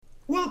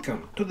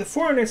Welcome to the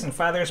Foreigners and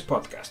Fathers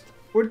podcast,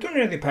 where two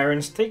nerdy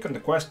parents take on the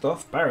quest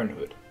of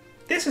parenthood.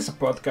 This is a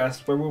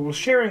podcast where we will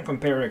share and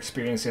compare our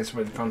experiences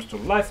when it comes to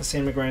life as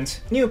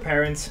immigrants, new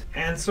parents,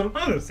 and some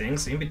other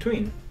things in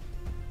between.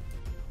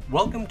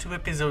 Welcome to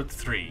episode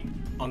 3,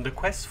 on the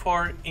quest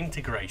for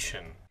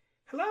integration.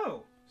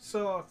 Hello!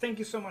 So thank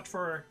you so much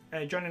for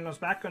joining us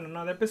back on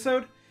another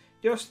episode.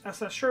 Just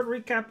as a short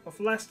recap of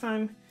last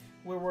time,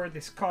 we were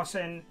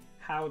discussing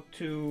how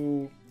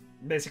to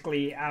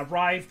basically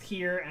arrive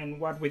here and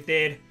what we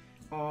did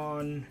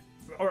on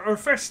our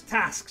first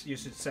tasks, you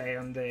should say,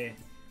 on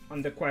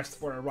the quest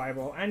for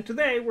arrival. And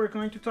today we're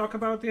going to talk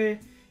about the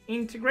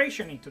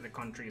integration into the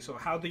country. So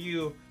how do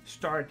you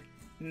start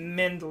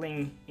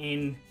mingling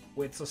in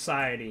with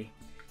society?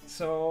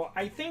 So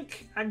I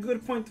think a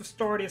good point to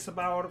start is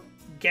about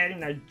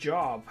getting a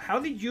job. How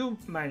did you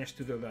manage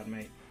to do that,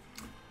 mate?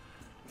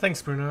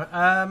 Thanks,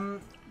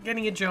 Bruno.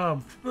 Getting a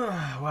job.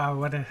 Wow,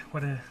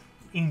 what a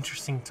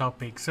interesting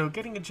topic. So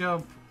getting a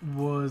job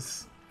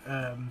was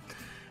an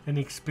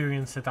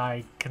experience that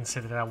I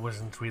considered I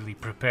wasn't really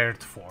prepared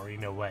for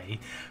in a way.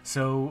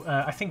 So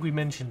I think we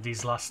mentioned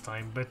this last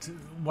time, but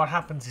what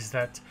happens is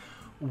that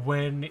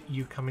when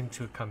you come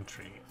into a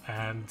country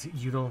and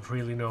you don't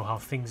really know how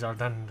things are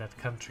done in that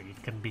country,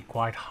 it can be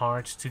quite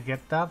hard to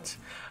get that,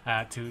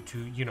 to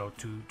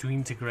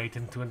integrate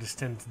and to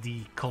understand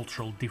the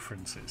cultural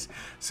differences.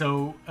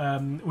 So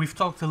we've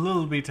talked a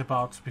little bit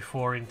about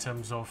before in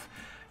terms of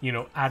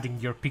adding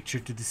your picture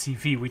to the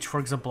CV, which, for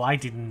example, I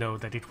didn't know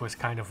that it was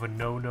kind of a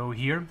no-no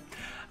here.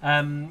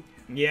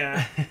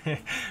 Yeah.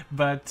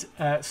 But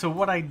so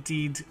what I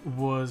did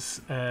was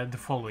the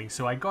following.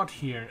 So I got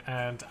here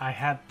and I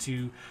had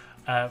to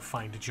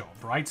find a job,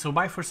 right? So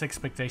my first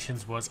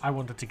expectations was I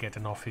wanted to get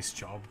an office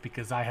job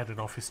because I had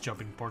an office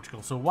job in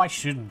Portugal. So why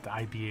shouldn't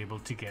I be able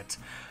to get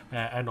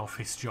an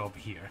office job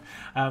here?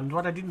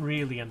 What I didn't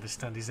really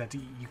understand is that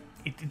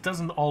it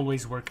doesn't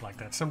always work like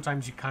that.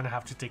 Sometimes you kind of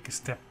have to take a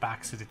step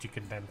back so that you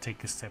can then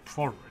take a step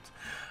forward.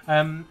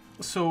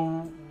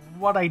 So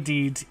what I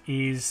did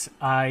is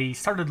I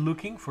started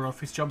looking for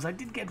office jobs. I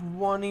did get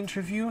one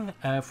interview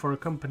for a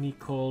company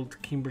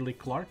called Kimberly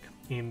Clark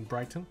in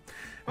Brighton.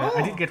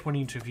 I did get one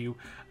interview,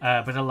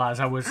 but alas,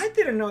 I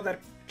didn't know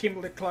that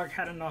Kimberly Clark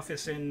had an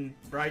office in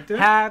Brighton.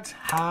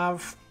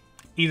 Have.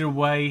 Either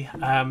way,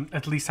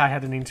 at least I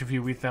had an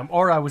interview with them,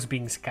 or I was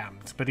being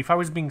scammed. But if I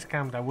was being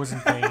scammed, I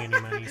wasn't paying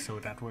any money, so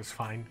that was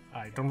fine.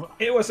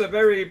 It was a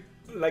very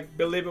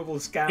believable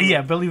scammer.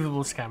 Yeah,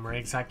 believable scammer,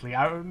 exactly.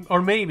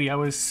 Or maybe I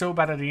was so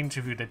bad at the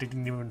interview that they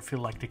didn't even feel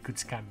like they could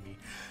scam me.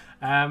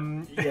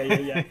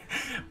 Yeah.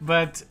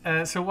 But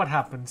so what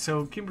happened?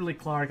 So Kimberly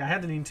Clark, I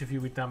had an interview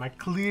with them. I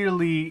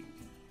clearly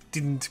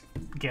didn't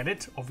get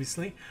it,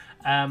 obviously.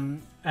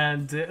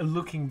 And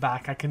looking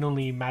back, I can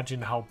only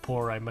imagine how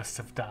poor I must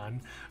have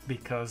done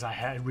because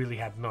I really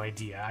had no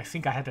idea. I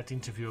think I had that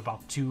interview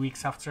about 2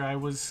 weeks after I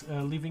was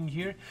living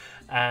here,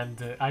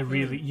 and I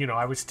really,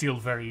 I was still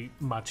very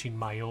much in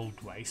my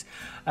old ways.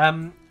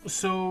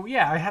 So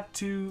yeah, I had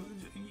to.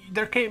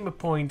 There came a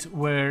point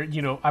where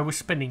I was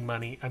spending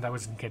money and I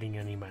wasn't getting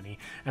any money,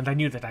 and I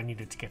knew that I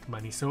needed to get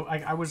money. So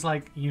I was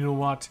like, you know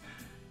what,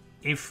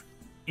 if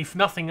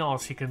nothing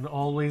else, you can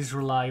always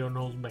rely on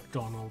old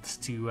McDonald's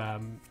to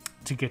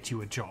get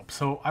you a job.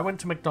 So I went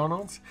to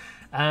McDonald's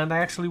and I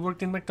actually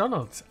worked in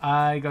McDonald's.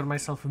 I got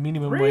myself a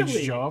minimum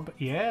wage job.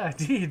 Yeah, I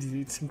did.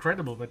 It's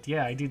incredible, but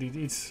yeah, I did it.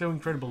 It's so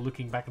incredible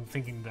looking back and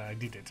thinking that I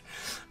did it.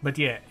 But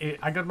yeah,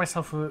 I got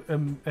myself a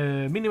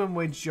minimum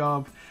wage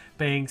job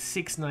paying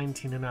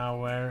 $6.19 an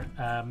hour,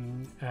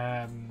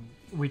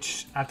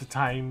 which at the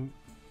time,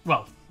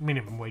 well,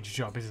 minimum wage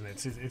job, isn't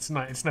it? It's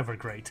never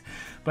great,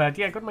 but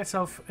yeah, I got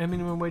myself a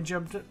minimum wage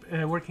job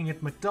working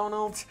at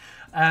McDonald's,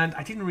 and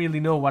I didn't really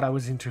know what I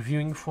was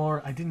interviewing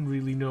for. I didn't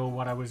really know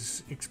what I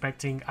was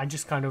expecting. I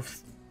just kind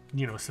of,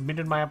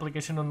 submitted my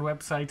application on the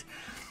website,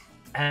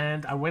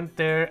 and I went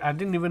there. I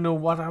didn't even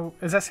know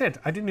as I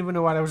said, I didn't even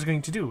know what I was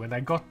going to do. And I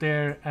got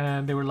there,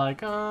 and they were like,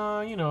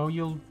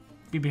 you'll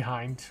be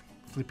behind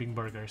flipping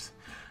burgers,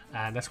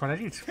 and that's what I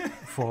did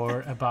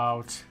for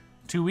about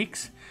 2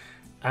 weeks.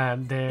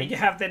 And did you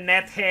have the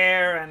net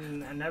hair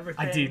and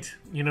everything? I did.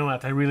 You know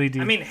what? I really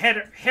did. I mean,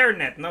 hair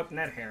net, not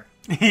net hair.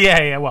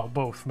 yeah. Well,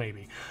 both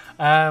maybe.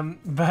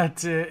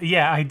 But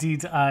I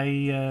did.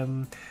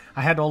 I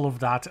had all of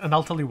that, and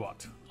I'll tell you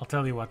what,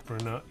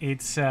 Bruno.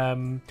 It's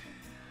when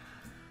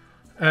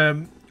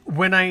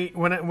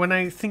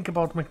I think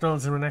about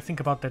McDonald's and when I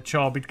think about that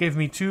job, it gave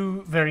me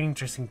two very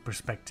interesting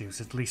perspectives,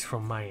 at least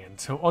from my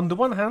end. So on the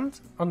one hand,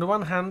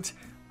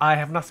 I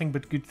have nothing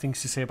but good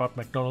things to say about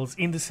McDonald's,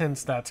 in the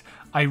sense that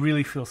I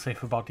really feel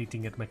safe about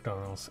eating at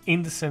McDonald's,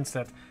 in the sense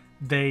that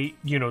they,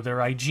 their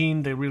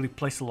hygiene, they really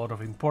place a lot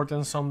of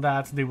importance on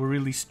that. They were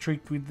really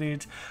strict with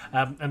it,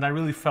 and I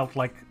really felt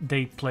like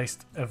they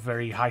placed a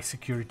very high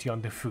security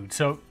on the food.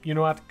 So, you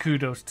know what?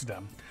 Kudos to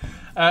them.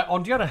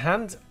 On the other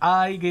hand,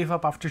 I gave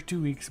up after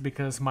 2 weeks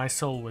because my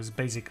soul was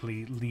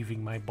basically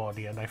leaving my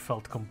body, and I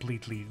felt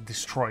completely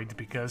destroyed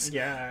because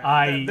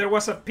there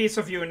was a piece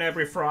of you in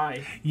every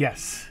fry.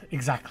 Yes,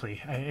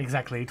 exactly.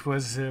 It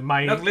was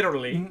my... Not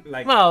literally.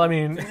 Like... Well, I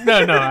mean,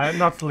 no,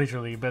 not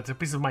literally, but a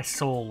piece of my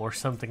soul or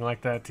something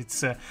like that.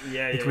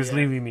 It was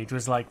leaving me. It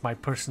was like my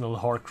personal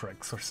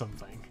Horcrux or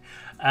something.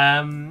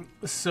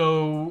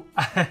 So...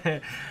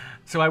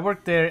 So I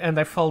worked there and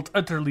I felt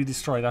utterly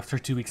destroyed after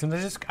 2 weeks, and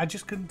I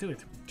just couldn't do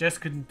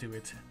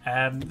it.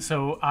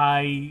 So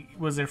I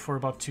was there for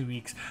about 2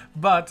 weeks.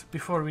 But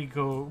before we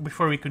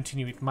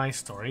continue with my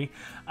story,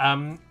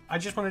 I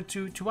just wanted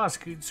to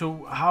ask.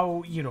 So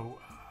how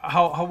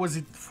was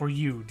it for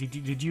you?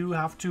 Did you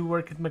have to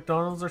work at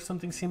McDonald's or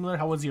something similar?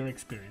 How was your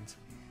experience?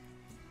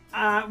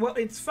 Well,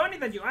 it's funny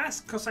that you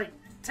ask, because I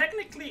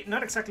technically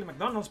not exactly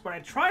McDonald's, but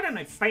I tried and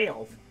I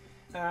failed.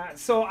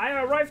 So I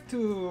arrived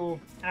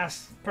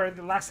as per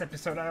the last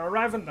episode, I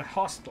arrived in the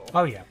hostel.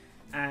 Oh yeah.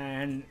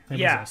 And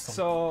awesome.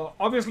 So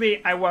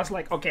obviously I was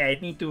like, okay, I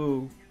need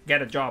to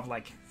get a job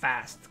like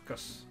fast,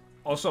 because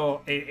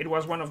also it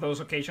was one of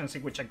those occasions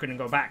in which I couldn't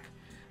go back.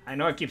 I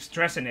know I keep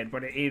stressing it,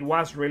 but it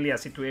was really a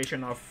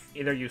situation of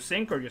either you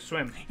sink or you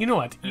swim. You know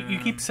what? You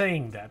keep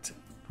saying that.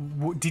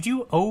 Did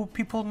you owe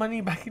people money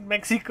back in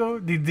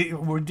Mexico?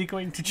 Were they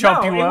going to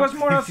chop you up? No,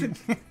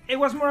 it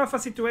was more of a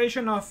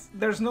situation of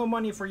there's no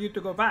money for you to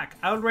go back.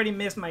 I already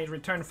missed my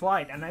return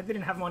flight, and I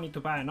didn't have money to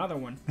buy another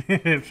one.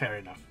 Fair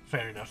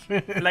enough.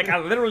 Like, I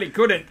literally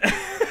couldn't.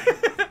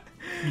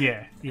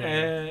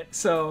 Yeah.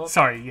 So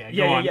sorry.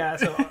 Go on. Yeah.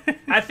 So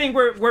I think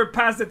we're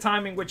past the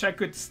time in which I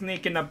could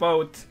sneak in a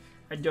boat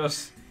and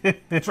just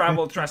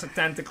travel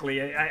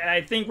transatlantically.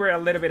 I think we're a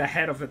little bit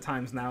ahead of the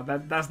times now.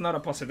 That's not a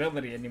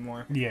possibility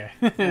anymore. Yeah.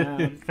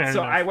 Fair enough.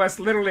 I was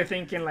literally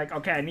thinking like,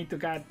 okay, I need to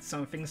get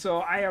something. So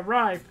I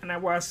arrived, and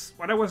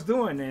what I was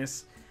doing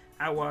is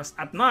I was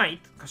at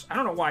night, because I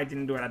don't know why I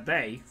didn't do it at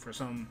day for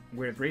some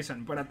weird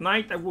reason, but at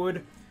night I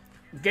would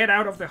get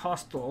out of the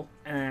hostel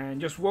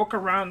and just walk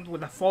around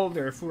with a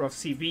folder full of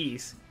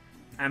CVs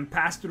and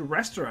pass through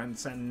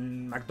restaurants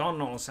and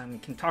McDonald's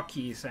and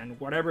Kentucky's and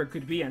whatever it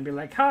could be, and be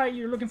like, hi,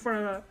 you're looking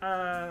for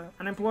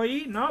an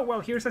employee? No?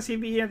 Well, here's a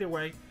CV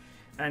anyway.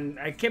 And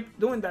I kept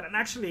doing that, and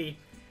actually,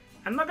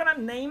 I'm not gonna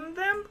name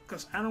them,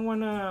 because I don't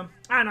wanna...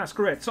 no,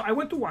 screw it. So I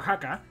went to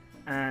Oaxaca,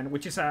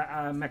 which is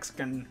a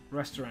Mexican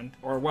restaurant,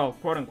 or, well,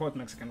 quote-unquote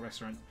Mexican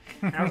restaurant.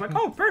 And I was like,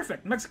 oh,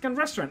 perfect, Mexican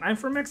restaurant. I'm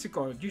from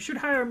Mexico. You should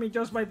hire me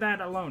just by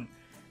that alone.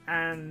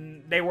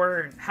 And they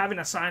were having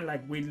a sign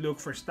like, we look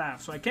for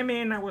staff. So I came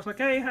in, I was like,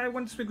 hey, I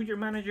want to speak with your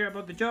manager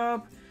about the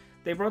job.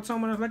 They brought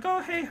someone, I was like, oh,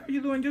 hey, how are you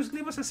doing? Just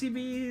leave us a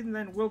CV and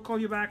then we'll call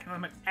you back. And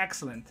I'm like,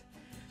 excellent.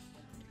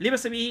 Leave a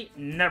CV,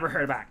 never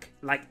heard back,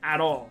 like,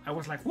 at all. I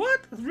was like, what?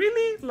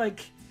 Really?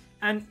 Like,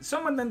 and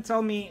someone then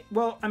told me,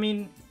 well, I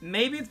mean,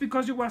 maybe it's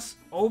because you was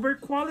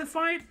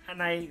overqualified.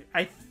 And I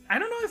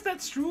don't know if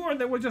that's true, or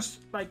they were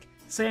just like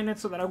saying it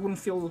so that I wouldn't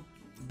feel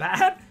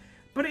bad.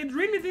 But it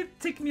really did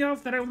tick me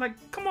off that I was like,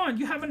 come on,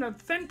 you have an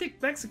authentic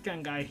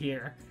Mexican guy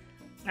here,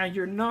 and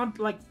you're not,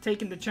 like,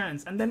 taking the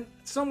chance. And then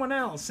someone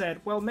else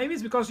said, well, maybe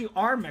it's because you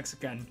are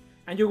Mexican.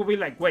 And you will be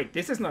like, wait,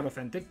 this is not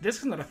authentic, this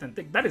is not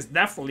authentic, that is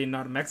definitely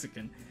not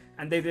Mexican.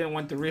 And they didn't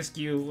want to risk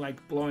you,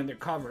 like, blowing their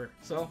cover.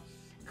 So,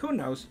 who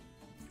knows?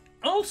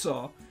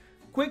 Also,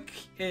 quick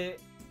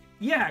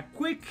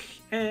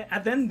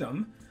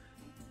addendum.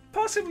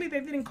 Possibly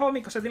they didn't call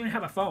me because I didn't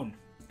have a phone.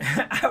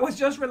 I was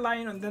just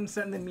relying on them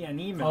sending me an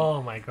email.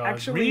 Oh my god,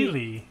 actually,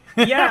 really?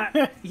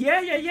 Yeah.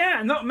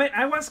 No, man,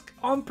 I was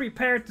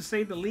unprepared, to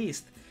say the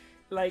least.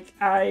 Like,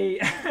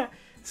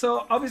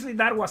 so obviously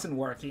that wasn't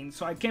working.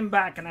 So I came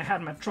back and I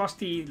had my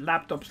trusty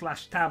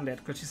laptop/tablet,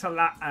 because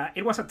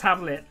it was a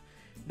tablet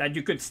that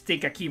you could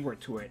stick a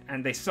keyboard to it,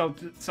 and they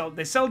sold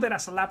it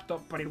as a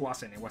laptop, but it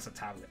wasn't. It was a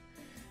tablet.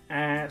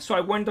 So I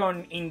went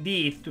on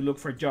Indeed to look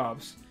for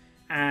jobs.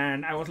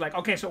 And I was like,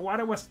 okay, so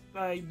what was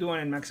I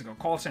doing in Mexico?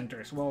 Call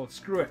centers. Well,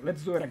 screw it.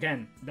 Let's do it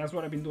again. That's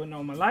what I've been doing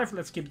all my life.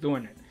 Let's keep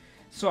doing it.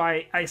 So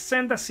I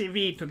sent a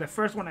CV to the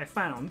first one I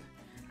found,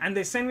 and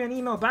they sent me an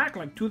email back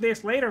like 2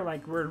 days later,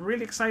 like, we're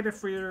really excited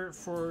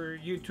for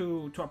you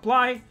to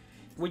apply.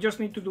 We just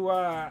need to do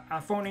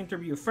a phone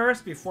interview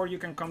first before you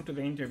can come to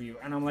the interview.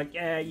 And I'm like,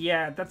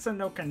 yeah, that's a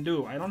no can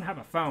do. I don't have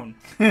a phone.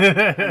 And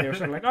they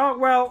were like, oh,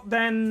 well,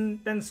 then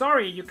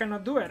sorry, you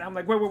cannot do it. I'm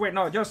like, wait,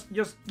 no, just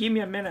give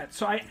me a minute.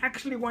 So I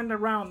actually went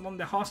around on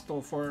the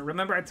hostel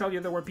remember I tell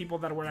you there were people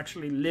that were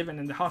actually living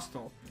in the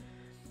hostel.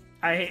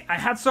 I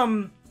had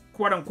some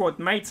quote-unquote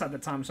mates at the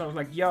time, so I was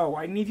like, yo,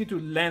 I need you to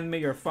lend me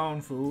your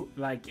phone, foo.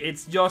 Like,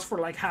 it's just for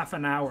like half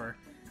an hour.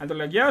 And they're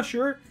like, yeah,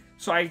 sure.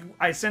 So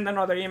I sent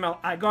another email.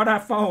 I got a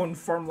phone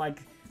from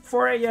like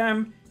 4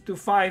 a.m. to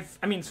 4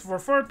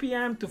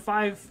 p.m. to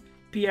 5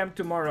 p.m.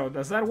 tomorrow.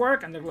 Does that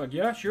work? And they're like,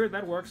 yeah, sure,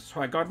 that works.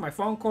 So I got my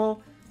phone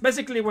call.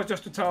 Basically, it was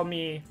just to tell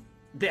me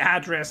the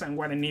address and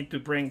what I need to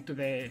bring to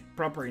the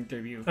proper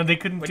interview. And they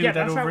couldn't do that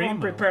over email. That's how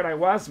unprepared I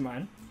was,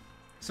 man.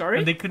 Sorry?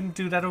 And they couldn't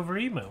do that over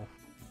email.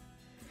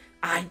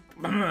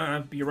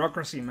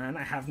 bureaucracy, man.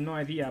 I have no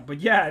idea. But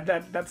yeah,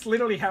 that's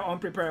literally how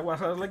unprepared I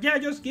was. I was like, yeah,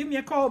 just give me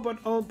a call,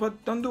 but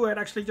don't do it.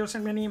 Actually, just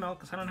send me an email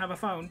because I don't have a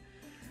phone.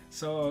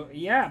 So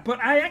yeah, but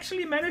I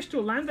actually managed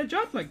to land a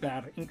job like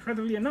that,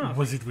 incredibly enough.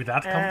 Was it with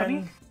that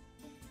company?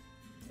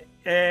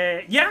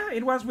 Yeah,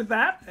 it was with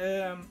that.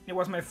 It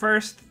was my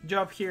first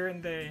job here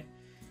in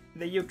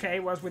the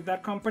UK. Was with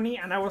that company,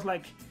 and I was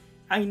like,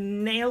 I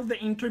nailed the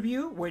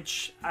interview,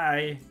 which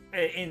I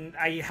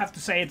have to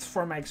say it's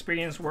for my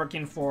experience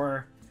working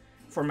for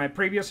my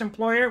previous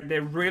employer. They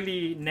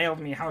really nailed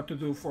me how to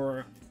do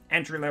for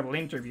entry-level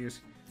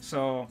interviews.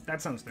 So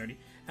that sounds dirty.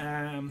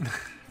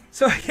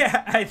 So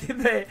yeah, I did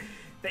the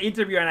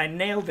interview and I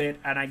nailed it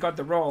and I got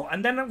the role.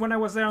 And then when I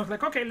was there, I was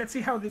like, okay, let's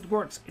see how it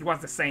works. It was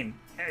the same.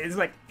 It's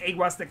like it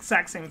was the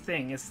exact same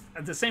thing. It's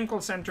the same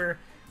call center.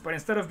 But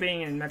instead of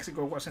being in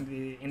Mexico, it was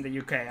in the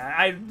UK.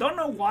 I don't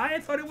know why I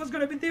thought it was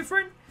going to be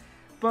different,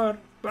 but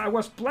I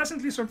was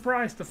pleasantly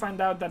surprised to find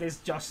out that it's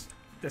just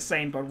the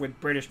same, but with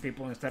British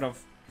people instead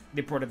of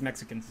deported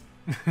Mexicans.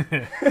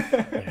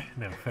 Yeah,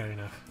 no, fair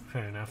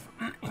enough.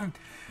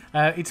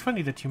 It's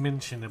funny that you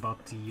mentioned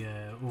about the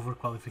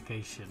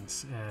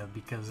overqualifications,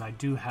 because I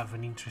do have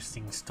an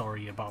interesting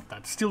story about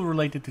that, still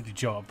related to the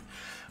job.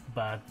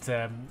 But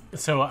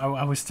so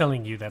I was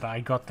telling you that I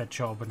got that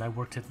job and I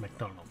worked at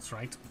McDonald's,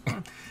 right?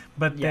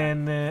 But Yeah.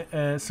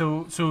 then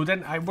so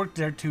then I worked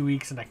there 2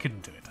 weeks and I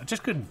couldn't do it. I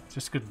just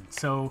couldn't.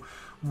 So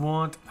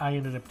what I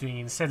ended up doing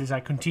instead is I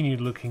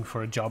continued looking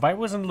for a job. I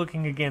wasn't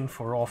looking again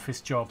for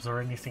office jobs or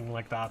anything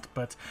like that,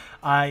 but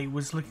I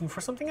was looking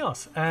for something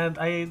else. And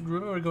I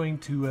remember going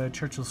to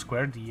Churchill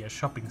Square, the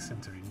shopping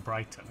center in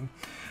Brighton,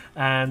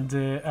 and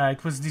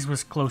this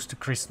was close to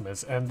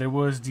Christmas, and there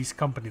was this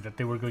company that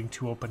they were going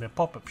to open a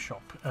pop-up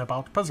shop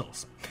about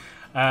puzzles.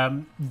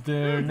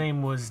 Their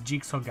name was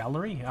Jigsaw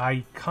Gallery.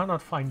 I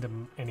cannot find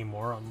them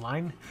anymore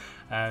online,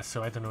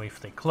 so I don't know if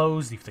they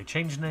closed, if they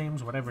changed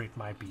names, whatever it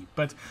might be.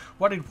 But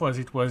what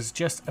it was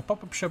just a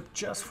pop-up shop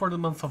just for the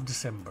month of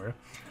December,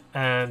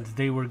 and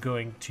they were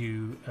going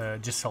to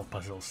just sell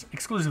puzzles,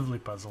 exclusively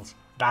puzzles.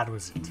 That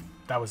was it.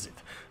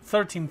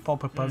 13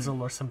 pop-up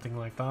puzzle or something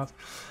like that.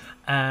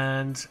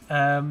 And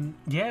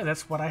yeah,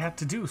 that's what I had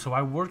to do. So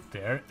I worked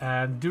there,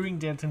 and during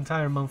that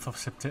entire month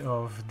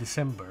of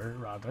December,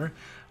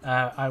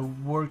 I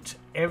worked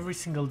every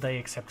single day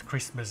except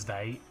Christmas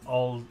Day.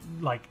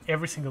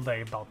 Every single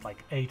day, about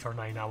 8 or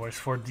 9 hours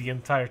for the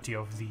entirety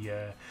of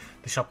the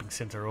shopping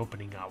center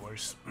opening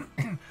hours.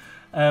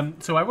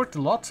 So I worked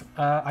a lot.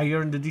 I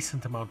earned a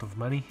decent amount of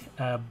money,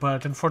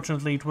 but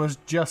unfortunately, it was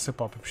just a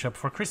pop-up shop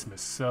for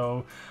Christmas.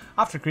 So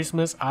after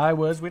Christmas, I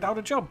was without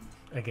a job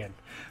again.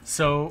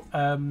 So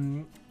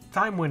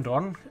time went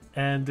on,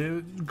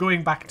 and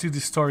going back to the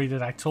story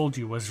that I told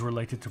you was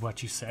related to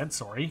what you said.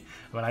 Sorry,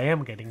 but I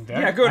am getting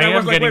there. Yeah, good. I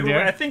was like, wait,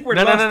 I think we're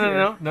lost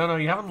here. No,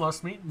 you haven't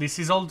lost me. This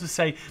is all to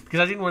say, because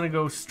I didn't want to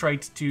go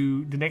straight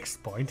to the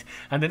next point.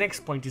 And the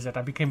next point is that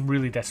I became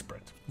really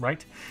desperate,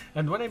 right?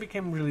 And when I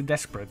became really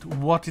desperate,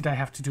 what did I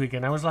have to do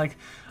again? I was like,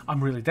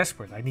 I'm really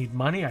desperate. I need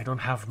money. I don't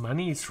have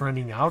money. It's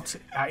running out.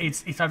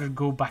 It's either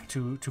go back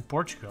to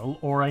Portugal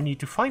or I need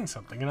to find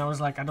something. And I was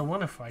like, I don't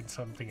want to find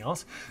something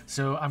else,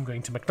 so I'm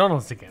going to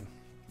McDonald's again.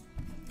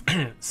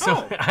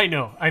 So I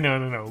know,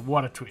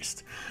 what a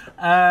twist.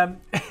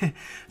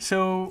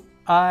 So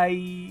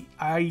I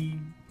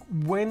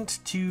went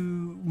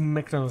to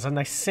McDonald's and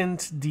I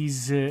sent my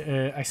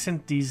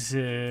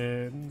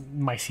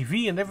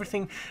CV and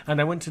everything, and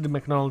I went to the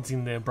McDonald's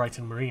in the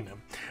Brighton Marina,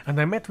 and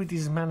I met with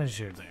this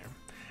manager there,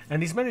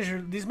 and this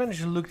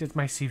manager looked at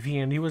my CV,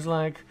 and he was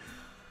like,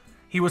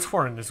 he was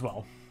foreign as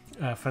well,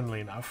 funnily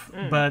enough,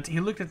 but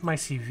he looked at my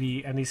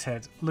CV and he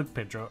said, "Look,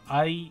 Pedro,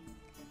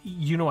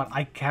 you know what?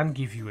 I can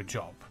give you a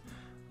job.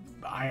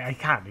 I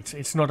can.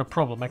 It's not a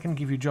problem. I can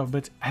give you a job.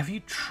 But have you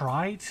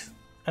tried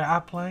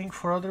applying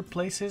for other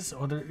places,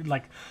 other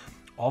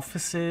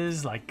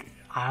offices, like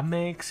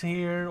Amex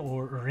here,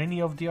 or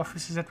any of the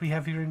offices that we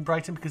have here in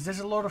Brighton? Because there's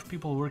a lot of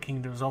people working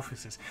in those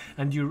offices,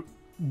 and you're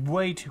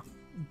way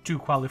too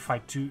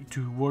qualified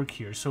to work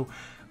here. So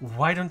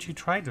why don't you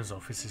try those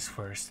offices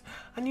first?"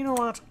 And you know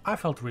what? I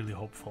felt really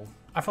hopeful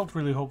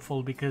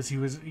because he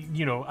was,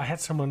 I had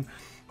someone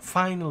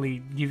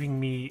finally giving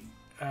me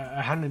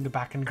a hand in the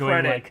back and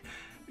going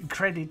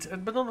credit,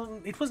 but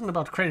no, it wasn't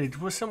about credit. It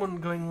was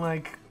someone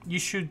going you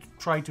should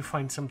try to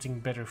find something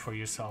better for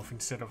yourself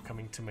instead of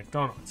coming to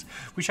McDonald's,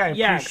 which I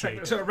appreciate.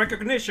 Exactly. So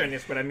recognition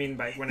is what I mean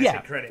by when I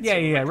say credit.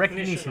 Yeah,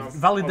 recognition,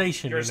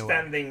 validation, of your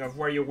standing of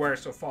where you were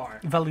so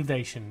far.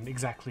 Validation,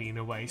 exactly, in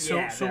a way. So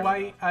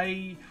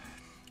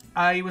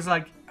I was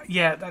like,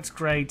 yeah, that's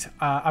great.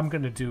 I'm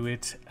going to do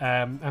it,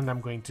 and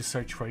I'm going to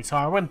search for it. So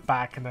I went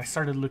back and I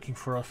started looking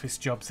for office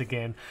jobs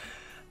again,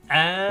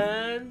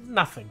 and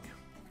nothing.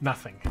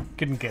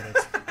 Couldn't get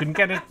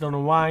it. Don't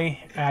know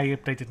why. I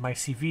updated my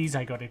CVs.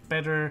 I got it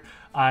better.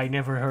 I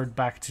never heard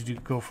back to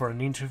go for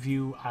an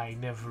interview. I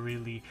never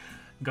really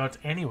got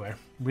anywhere,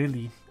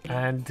 really.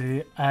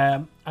 And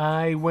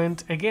I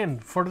went again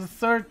for the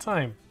third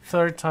time,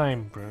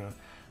 Bruno.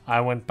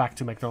 I went back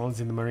to McDonald's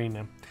in the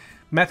Marina.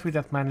 Met with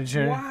that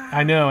manager. Wow.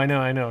 I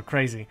know,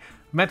 crazy.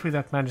 Met with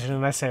that manager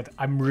and I said,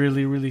 I'm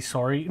really, really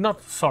sorry.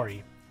 Not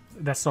sorry.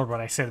 That's not what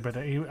I said, but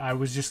I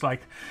was just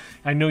like,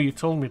 I know you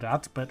told me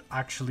that, but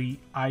actually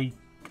I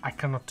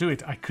cannot do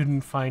it. I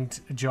couldn't find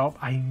a job.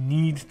 I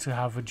need to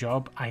have a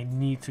job. I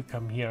need to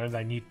come here, and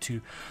I need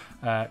to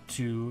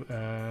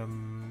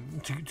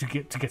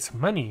get some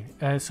money.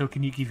 So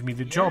can you give me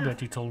the job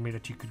that you told me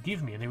that you could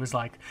give me? And he was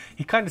like,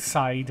 he kind of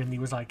sighed, and he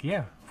was like,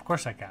 yeah, of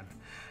course I can.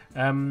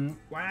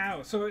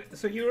 Wow. So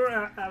you're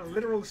a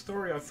literal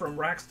story of from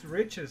rags to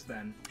riches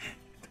then.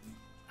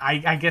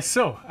 I guess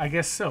so.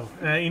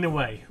 In a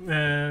way.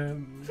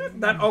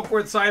 That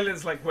awkward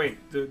silence, like, wait,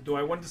 do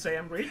I want to say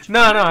I'm rich?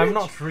 No, I'm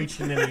not rich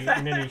in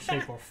any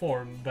shape or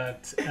form,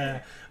 but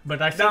I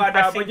think.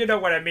 But you know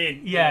what I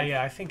mean.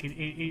 Yeah. I think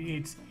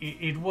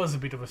it was a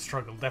bit of a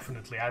struggle.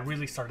 Definitely, I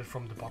really started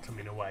from the bottom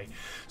in a way.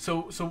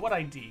 So what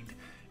I did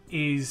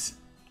is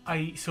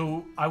I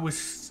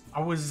was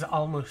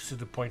almost to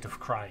the point of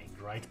crying,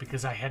 right?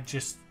 Because I had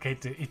just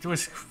it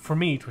was for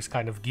me it was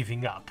kind of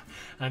giving up,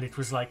 and it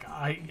was like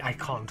I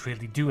can't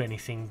really do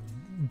anything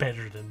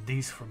better than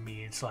this for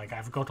me. It's like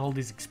I've got all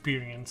this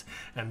experience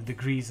and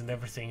degrees and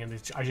everything,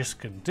 and I just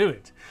couldn't do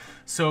it.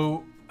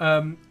 So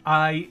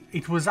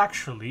it was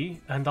actually,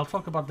 and I'll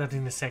talk about that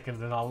in a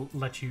second, and I'll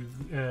let you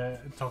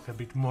talk a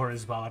bit more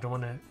as well. I don't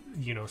want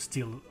to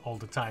steal all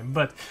the time,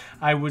 but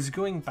I was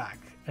going back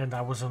and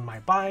I was on my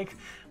bike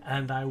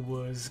and I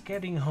was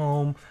getting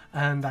home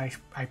and I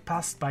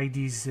passed by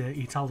this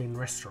Italian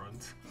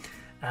restaurant,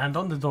 and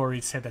on the door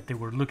it said that they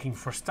were looking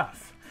for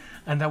staff.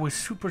 And I was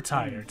super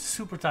tired.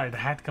 I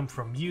had come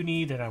from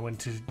uni, then I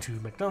went to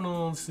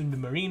McDonald's in the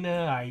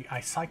marina.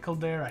 I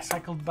cycled there, I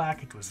cycled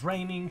back, it was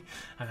raining,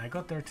 and I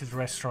got there to the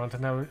restaurant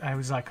and I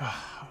was like,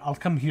 I'll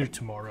come here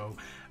tomorrow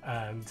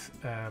and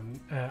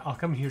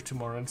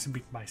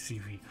submit my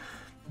CV.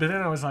 But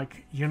then I was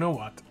like, you know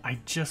what? I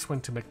just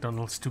went to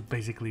McDonald's to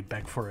basically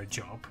beg for a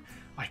job.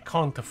 I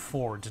can't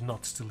afford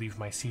not to leave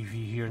my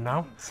CV here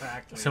now.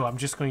 Exactly. So I'm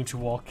just going to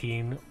walk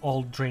in,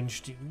 all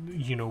drenched,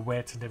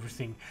 wet and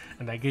everything.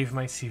 And I gave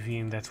my CV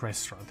in that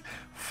restaurant.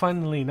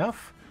 Funnily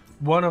enough,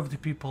 one of the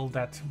people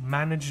that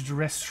managed the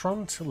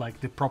restaurant, like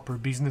the proper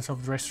business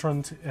of the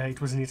restaurant, it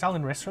was an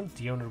Italian restaurant.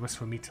 The owner was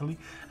from Italy.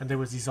 And there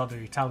was this other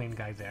Italian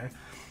guy there.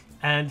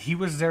 And he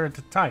was there at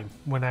the time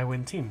when I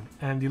went in.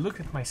 And he looked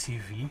at my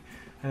CV.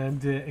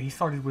 And he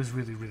thought it was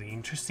really, really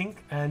interesting,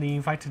 and he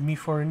invited me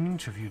for an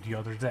interview the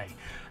other day.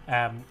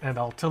 And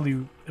I'll tell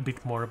you a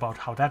bit more about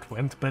how that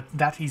went, but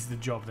that is the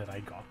job that I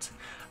got.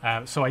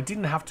 So I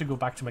didn't have to go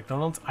back to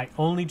McDonald's. I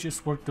only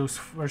just worked those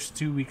first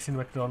 2 weeks in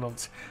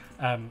McDonald's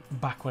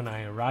back when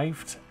I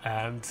arrived,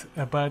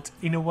 but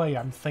in a way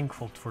I'm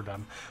thankful for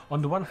them.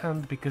 On the one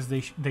hand, because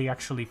they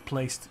actually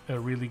placed a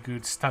really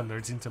good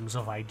standards in terms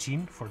of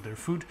hygiene for their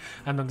food,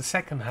 and on the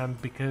second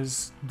hand,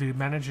 because the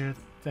manager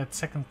that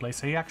second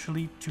place, he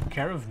actually took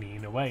care of me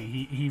in a way.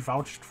 He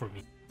vouched for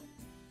me.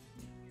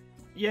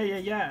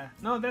 Yeah.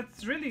 No,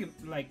 that's really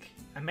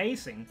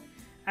amazing.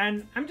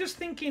 And I'm just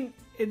thinking,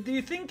 do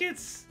you think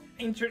it's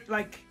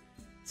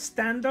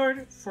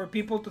standard for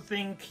people to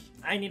think,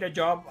 I need a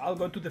job, I'll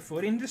go to the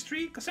food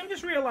industry? Because I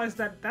just realized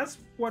that that's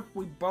what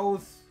we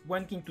both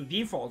went into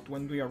default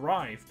when we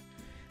arrived.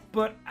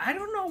 But I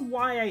don't know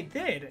why I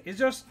did. It's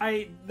just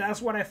that's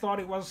what I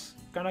thought it was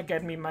gonna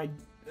get me my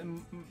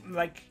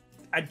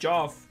a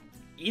job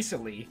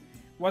easily.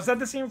 Was that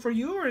the same for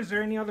you, or is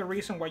there any other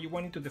reason why you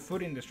went into the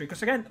food industry?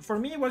 Because again, for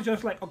me it was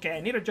just like, okay, I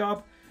need a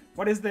job.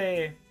 What is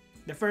the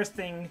first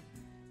thing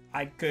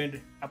I could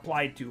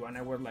apply to? And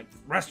I was like,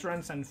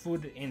 restaurants and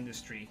food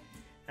industry.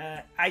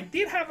 I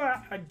did have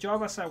a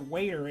job as a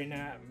waiter in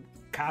a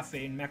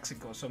cafe in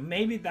Mexico, so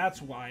maybe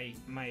that's why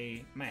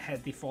my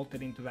head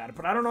defaulted into that.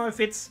 But I don't know if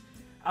it's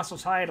a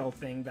societal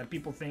thing that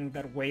people think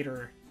that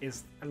waiter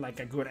is like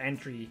a good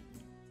entry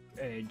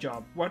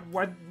job.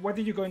 What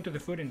did you go into the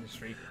food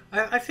industry?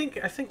 I think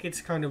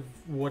it's kind of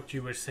what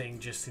you were saying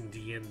just in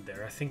the end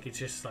there. I think it's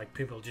just like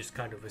people just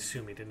kind of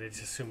assume it, and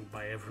it's assumed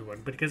by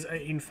everyone. But because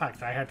in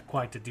fact I had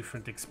quite a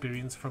different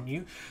experience from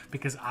you,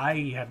 because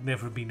I had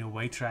never been a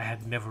waiter. I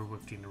had never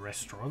worked in a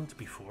restaurant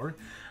before,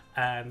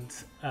 and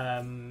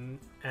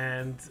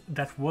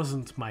that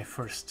wasn't my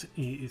first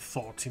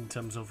thought in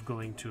terms of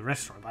going to a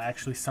restaurant. I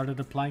actually started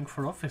applying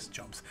for office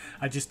jobs.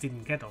 I just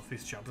didn't get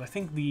office jobs. I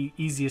think the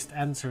easiest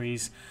answer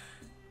is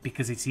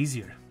because it's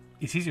easier.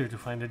 It's easier to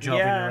find a job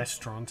in a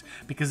restaurant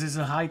because there's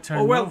a high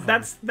turnover. Oh, well,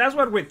 that's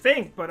what we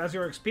think, but as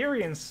your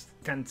experience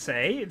can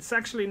say, it's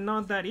actually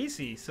not that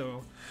easy.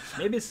 So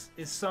maybe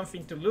it's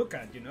something to look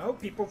at,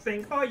 People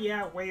think, oh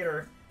yeah,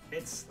 waiter,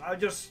 I'll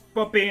just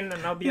pop in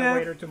and I'll be Yeah. a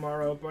waiter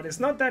tomorrow. But it's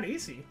not that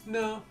easy.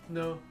 No,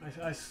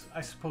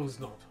 I suppose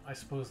not. I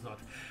suppose not.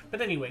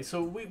 But anyway,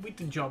 so with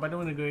the job, I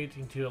don't want to go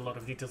into a lot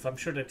of details. I'm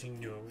sure that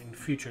in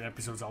future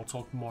episodes I'll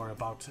talk more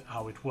about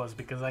how it was,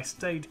 because I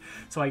stayed.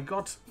 So I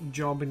got a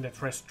job in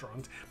that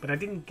restaurant, but I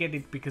didn't get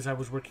it because I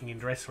was working in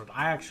the restaurant.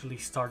 I actually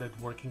started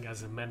working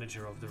as a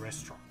manager of the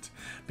restaurant,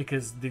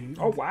 because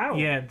Oh, wow.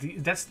 yeah,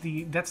 that's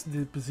the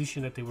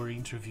position that they were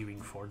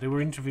interviewing for. They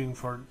were interviewing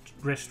for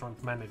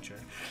restaurant manager,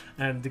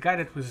 and the guy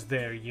that was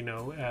there,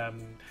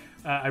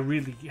 I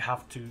really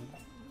have to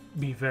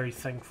be very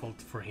thankful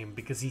for him,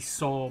 because he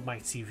saw my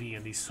CV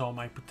and he saw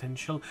my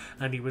potential,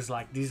 and he was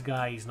like, this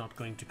guy is not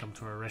going to come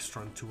to a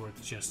restaurant to work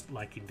just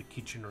like in the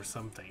kitchen or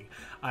something.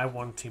 I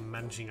want him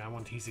managing, I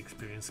want his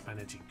experience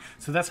managing.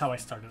 So that's how I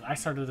started. I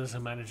started as a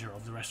manager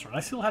of the restaurant.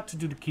 I still had to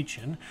do the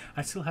kitchen,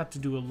 I still had to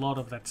do a lot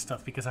of that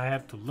stuff because I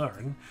had to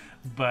learn,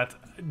 but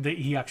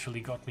he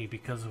actually got me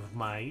because of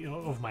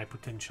my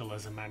potential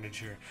as a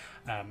manager,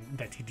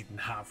 that he didn't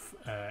have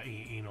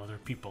in other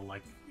people,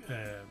 like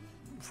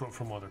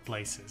from other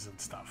places and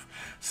stuff.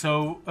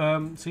 So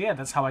yeah,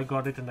 that's how I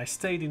got it, and I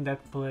stayed in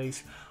that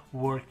place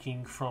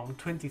working from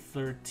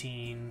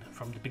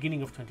the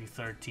beginning of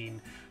 2013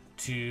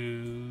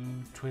 to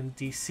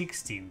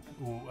 2016,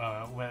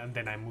 and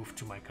then I moved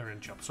to my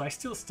current job. So I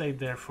still stayed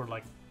there for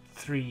like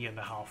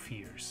 3.5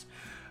 years.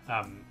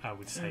 I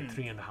would say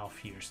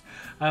 3.5 years.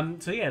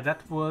 So yeah,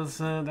 that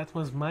was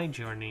my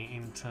journey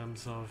in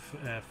terms of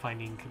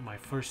finding my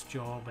first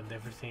job and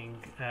everything,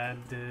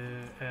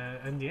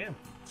 and yeah.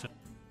 So.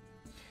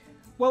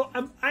 Well,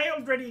 I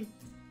already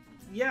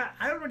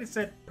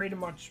said pretty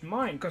much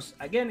mine, because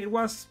again, it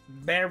was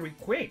very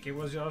quick. It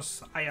was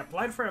just, I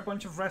applied for a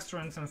bunch of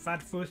restaurants and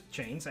fast food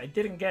chains. I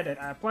didn't get it.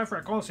 I applied for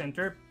a call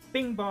center.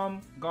 Bing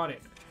bong, got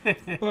it.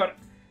 But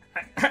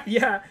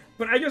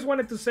but I just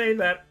wanted to say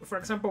that, for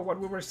example, what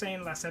we were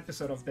saying last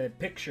episode of the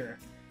picture.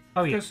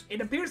 Oh yeah. Because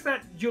it appears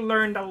that you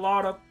learned a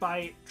lot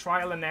by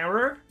trial and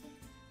error.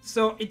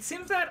 So it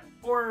seems that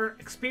our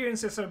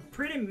experiences are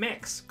pretty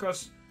mixed,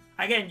 because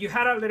again, you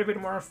had a little bit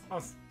more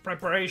of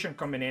preparation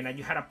coming in, and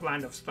you had a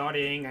plan of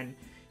studying, and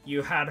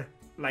you had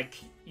like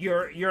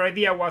your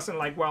idea wasn't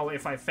like, well,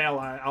 if I fail,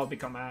 I'll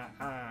become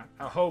a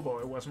hobo.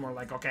 It was more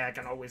like, okay, I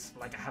can always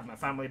like have my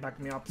family back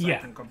me up, so I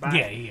can come back.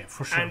 Yeah,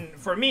 for sure. And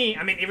for me,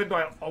 I mean, even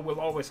though I will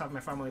always have my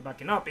family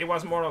backing up, it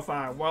was more of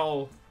a,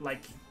 well,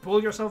 like,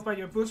 pull yourself by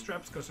your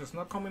bootstraps, because it's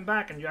not coming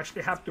back, and you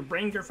actually have to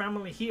bring your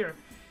family here.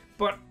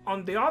 But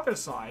on the other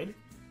side,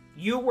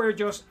 you were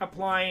just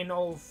applying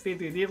all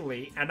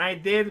fiddly-diddly, and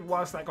I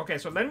was like, okay,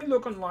 so let me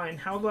look online,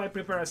 how do I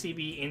prepare a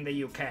CV in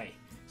the UK?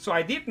 So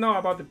I did know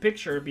about the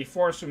picture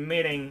before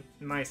submitting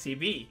my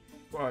CV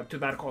to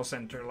that call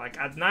center. Like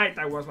at night,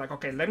 I was like,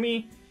 okay, let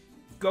me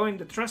go in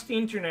the trusty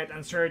internet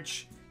and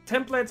search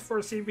templates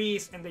for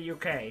CVs in the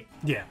UK.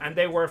 Yeah. And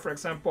they were, for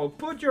example,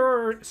 put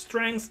your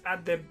strengths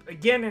at the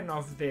beginning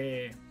of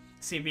the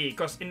CV,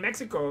 because in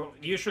Mexico,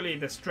 usually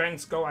the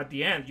strengths go at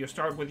the end. You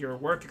start with your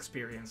work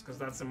experience, because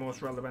that's the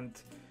most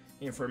relevant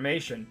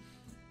information.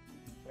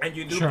 And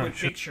you do put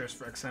pictures,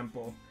 for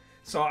example.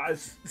 So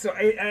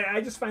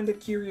I just find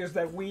it curious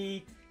that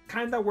we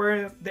kind of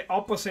were the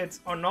opposites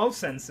on all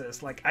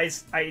senses. Like I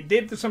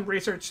did some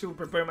research to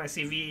prepare my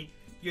CV.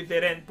 You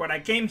didn't, but I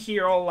came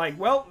here all like,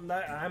 well,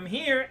 I'm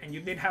here, and you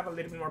did have a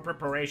little bit more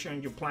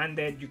preparation. You planned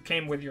it. You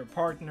came with your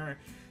partner.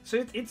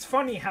 So it's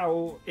funny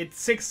how it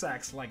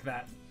zigzags like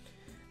that.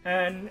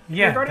 And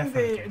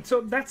regarding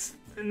so that's,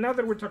 now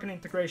that we're talking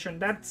integration,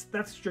 that's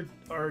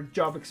our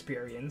job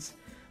experience.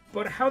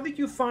 But how did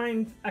you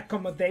find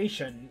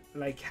accommodation?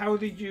 Like, how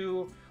did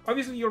you?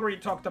 Obviously, you already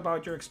talked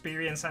about your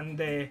experience and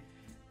the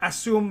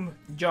assumed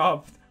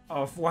job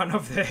of one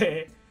of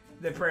the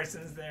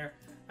persons there.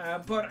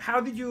 But how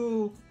did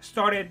you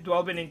started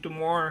delving into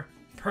more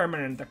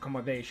permanent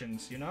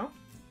accommodations? You know?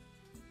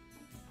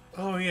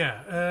 Oh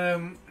yeah,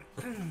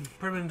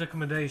 permanent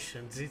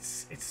accommodations.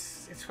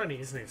 It's funny,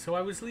 isn't it? So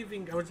I was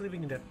living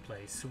in that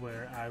place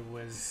where I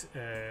was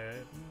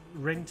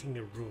renting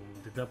a room,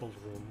 the double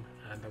room,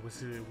 and I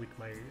was with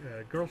my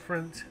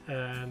girlfriend.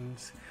 And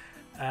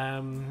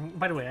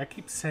by the way, I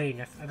keep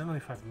saying, I don't know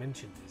if I've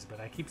mentioned this, but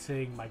I keep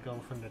saying my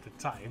girlfriend at the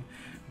time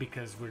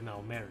because we're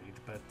now married.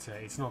 But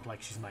it's not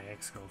like she's my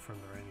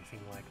ex-girlfriend or anything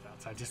like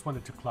that. So I just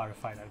wanted to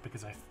clarify that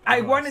because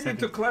I wanted you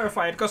to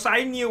clarify it because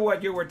I knew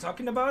what you were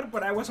talking about,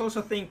 but I was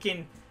also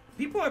thinking,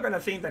 people are gonna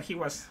think that he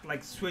was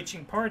like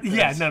switching partners.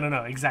 Yeah,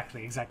 no,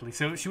 exactly.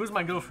 So she was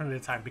my girlfriend at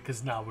the time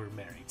because now we're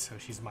married, so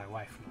she's my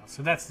wife now.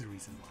 So that's the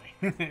reason why.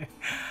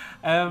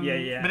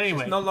 Yeah. But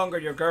anyway, she's no longer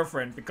your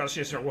girlfriend because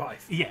she's your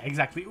wife. Yeah,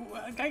 exactly.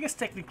 I guess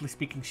technically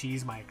speaking, she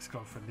is my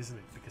ex-girlfriend, isn't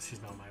it? Because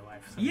she's now my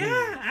wife. So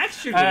yeah,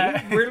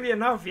 actually, weirdly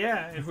enough,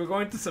 yeah. If we're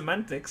going to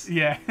semantics.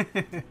 Yeah.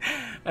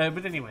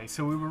 But anyway,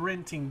 so we were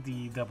renting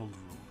the double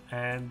room.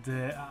 and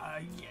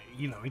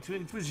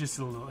it was just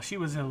a little. She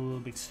was a little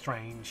bit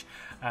strange.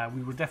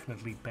 We were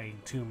definitely paying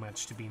too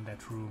much to be in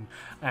that room,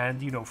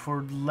 and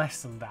for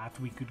less than that,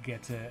 we could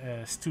get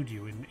a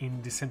studio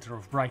in the center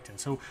of Brighton.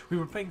 So we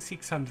were paying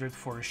 600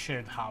 for a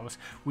shared house.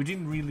 We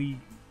didn't really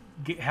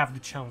have the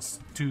chance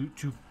to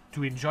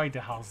enjoy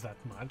the house that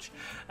much,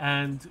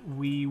 and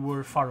we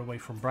were far away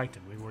from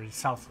Brighton. We were in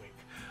Southwick,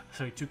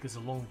 so it took us a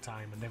long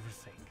time and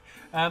everything.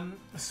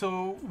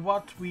 So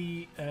what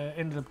we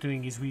ended up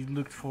doing is we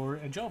looked for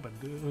a job,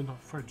 and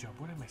not for a job.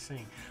 What am I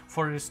saying?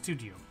 For a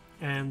studio,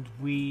 and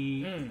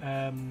we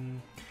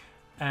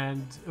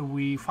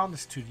found a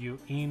studio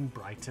in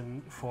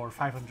Brighton for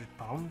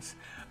 £500.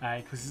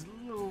 It was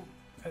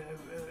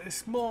a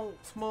small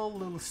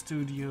little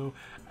studio.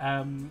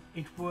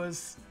 It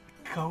was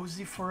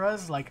cozy for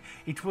us. Like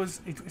it was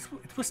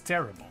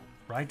terrible.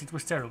 Right? It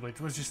was terrible. It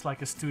was just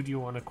like a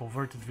studio on a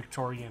converted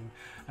Victorian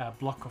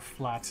block of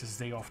flats, as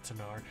they often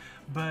are.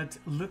 But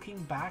looking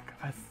back,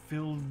 I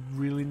feel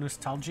really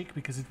nostalgic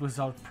because it was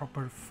our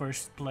proper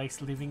first place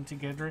living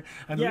together.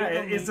 And yeah,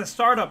 it's a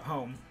startup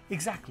home.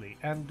 Exactly,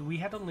 and we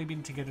had only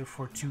been together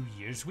for 2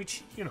 years,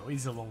 which,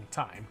 is a long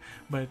time,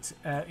 but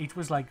it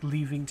was like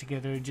living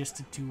together, just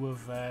the two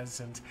of us,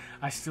 and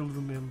I still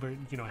remember,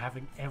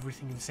 having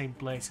everything in the same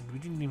place, and we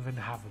didn't even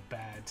have a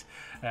bed.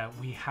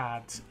 We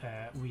had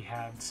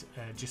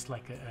just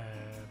like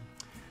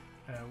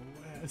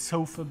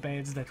sofa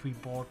beds that we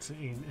bought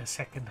in a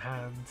second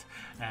hand,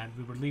 and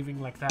we were living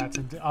like that.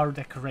 And our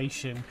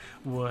decoration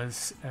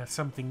was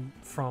something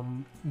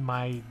from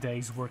my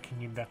days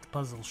working in that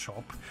puzzle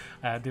shop.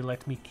 They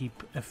let me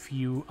keep a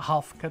few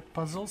half-cut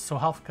puzzles. So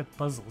half-cut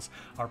puzzles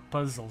are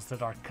puzzles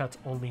that are cut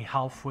only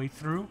halfway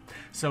through,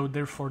 so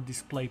they're for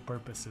display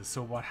purposes.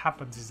 So what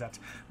happens is that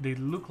they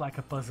look like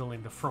a puzzle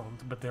in the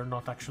front, but they're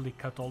not actually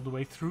cut all the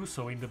way through,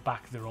 so in the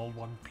back they're all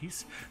one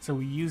piece. So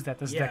we use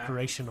that as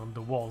decoration on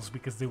the walls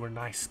because they were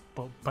nice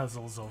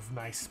puzzles of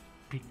nice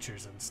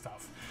pictures and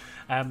stuff.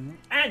 And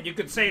you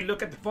could say,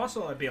 look at the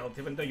puzzle I built,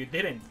 even though you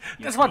didn't.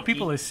 That's what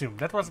people assume.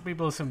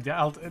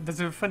 There's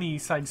a funny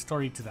side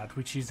story to that,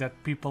 which is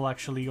that people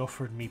actually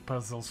offered me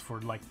puzzles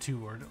for like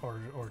 2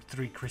 or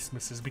 3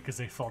 Christmases because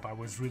they thought I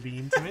was really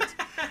into it.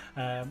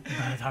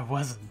 But I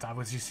wasn't. I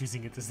was just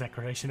using it as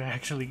decoration. I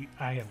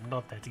am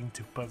not that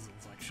into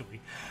puzzles,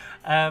 actually.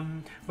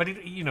 But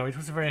it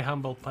was a very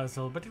humble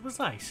puzzle, but it was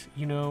nice.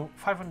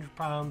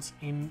 £500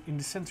 in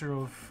the center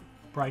of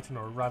Brighton,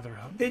 or rather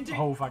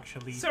Hove,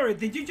 actually. Sorry,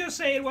 did you just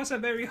say it was a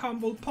very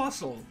humble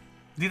puzzle?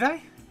 Did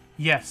I?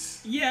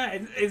 Yes. Yeah,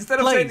 instead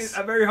of saying it's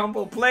a very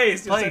humble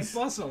place, you said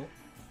puzzle.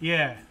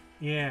 Yeah.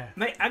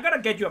 Mate, I gotta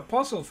get you a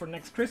puzzle for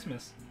next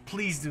Christmas.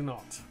 Please do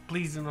not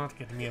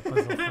get me a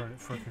puzzle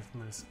for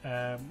Christmas.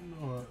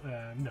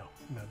 No,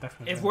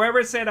 definitely. If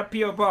whoever said a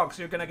P.O. box,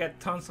 you're gonna get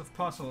tons of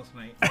puzzles,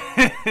 mate.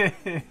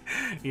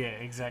 Yeah,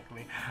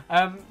 exactly.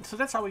 So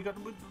that's how we got.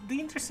 The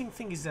interesting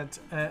thing is that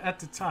at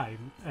the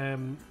time,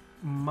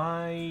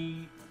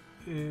 my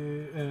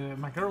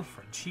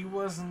girlfriend, she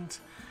wasn't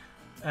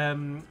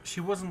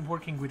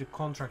working with a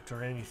contract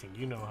or anything.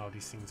 You know how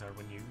these things are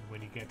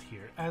when you get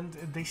here, and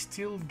they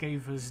still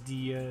gave us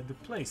the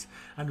place,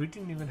 and we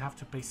didn't even have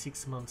to pay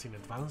 6 months in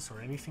advance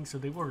or anything. So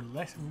they were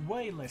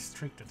way less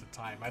strict at the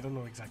time. I don't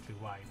know exactly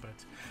why,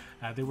 but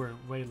they were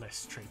way less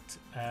strict.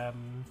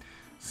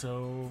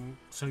 So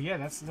yeah,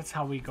 that's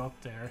how we got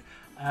there.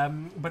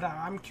 But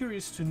I'm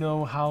curious to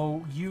know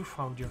how you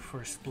found your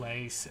first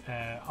place,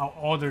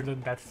 other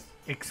than that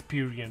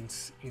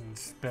experience in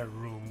spare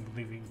room,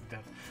 living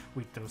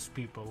with those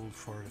people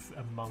for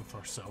a month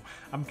or so.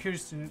 I'm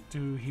curious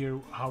to hear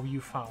how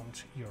you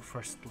found your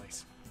first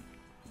place.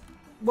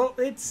 Well,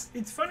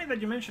 it's funny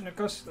that you mentioned it,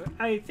 because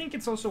I think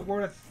it's also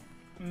worth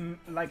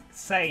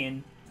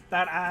saying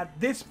that at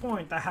this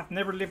point I have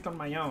never lived on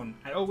my own.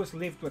 I always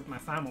lived with my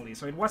family,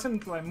 so it wasn't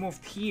until I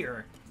moved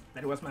here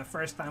that it was my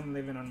first time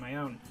living on my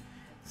own.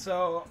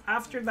 So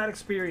after that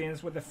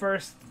experience with the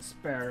first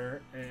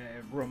spare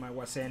room I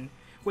was in,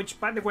 which,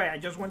 by the way, I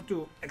just want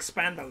to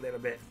expand a little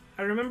bit.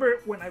 I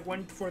remember when I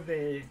went for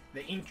the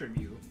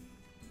interview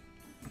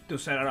to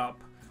set it up,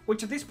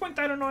 which at this point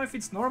I don't know if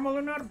it's normal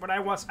or not, but I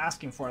was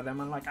asking for them,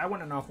 and I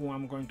want to know who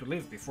I'm going to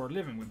live before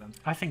living with them.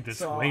 I think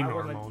that's way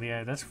normal.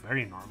 Yeah, that's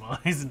very normal,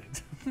 isn't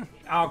it?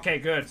 Okay,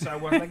 good. So I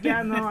was like,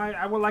 yeah, no,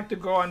 I would like to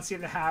go and see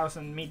the house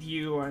and meet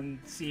you and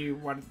see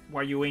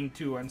what you're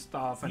into and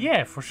stuff. And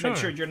yeah, for sure. Make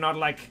sure you're not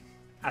like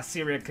a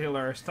serial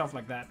killer or stuff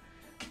like that.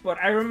 But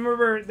I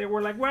remember they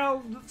were like,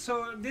 well,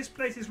 so this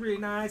place is really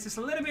nice. It's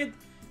a little bit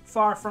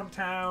far from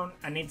town,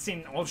 and it's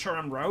in Old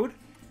Shoreham Road.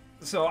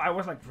 So I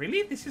was like,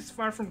 really? This is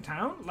far from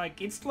town?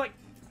 Like, it's like,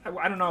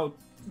 I don't know,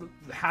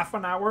 half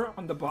an hour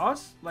on the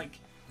bus? Like,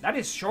 that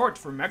is short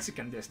for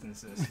Mexican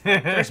distances.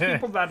 There's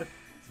people that,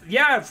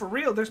 yeah, for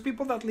real, there's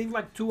people that live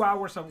like 2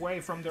 hours away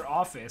from their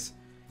office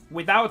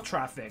without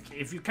traffic.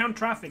 If you count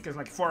traffic, it's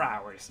like 4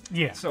 hours.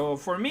 Yeah. So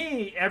for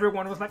me,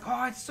 everyone was like,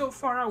 oh, it's so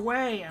far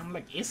away. I'm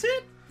like, is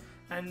it?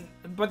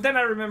 But then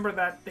I remember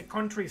that the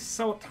country is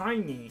so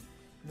tiny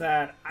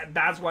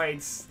that's why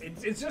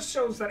it just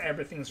shows that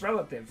everything's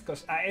relative.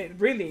 Because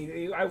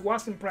I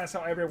was impressed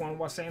how everyone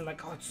was saying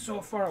like, oh, it's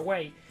so far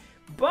away.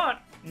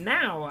 But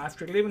now,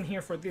 after living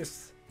here for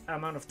this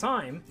amount of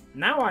time,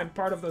 now I'm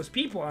part of those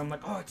people. I'm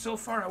like, oh, it's so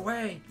far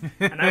away.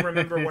 And I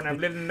remember when I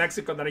lived in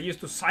Mexico that I used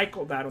to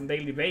cycle that on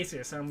daily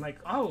basis. I'm like,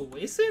 oh,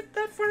 is it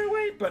that far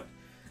away? But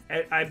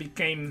I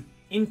became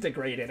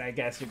integrated, I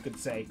guess you could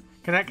say.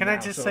 Can I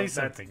just say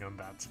something on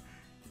that?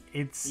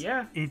 It's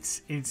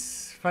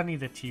funny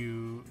that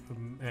you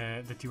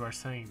are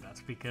saying that,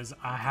 because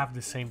I have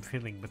the same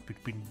feeling, but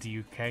between the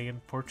UK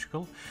and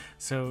Portugal.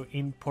 So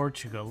in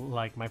Portugal,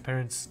 like, my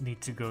parents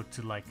need to go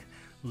to like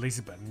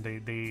Lisbon. They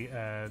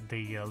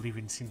live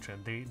in Sintra.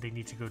 And they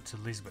need to go to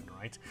Lisbon,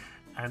 right?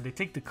 And they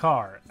take the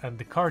car, and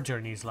the car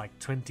journey is like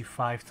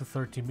 25 to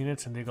 30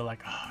 minutes, and they go like,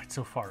 oh, it's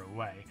so far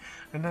away.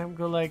 And I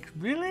go like,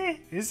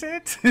 really? Is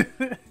it?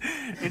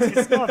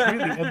 it's not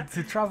really. And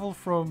to travel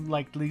from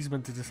like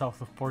Lisbon to the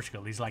south of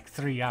Portugal is like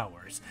 3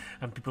 hours.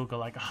 And people go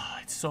like, oh,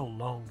 it's so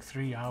long,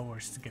 3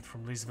 hours to get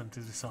from Lisbon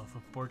to the south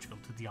of Portugal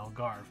to the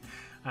Algarve.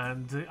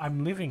 And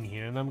I'm living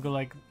here, and I'm go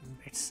like,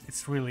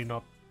 it's really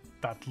not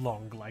that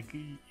long. Like,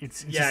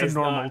 it's just a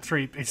normal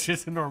trip. It's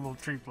just a normal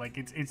trip. Like,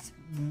 it's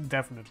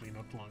definitely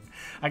not long.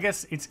 I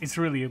guess it's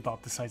really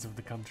about the size of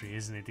the country,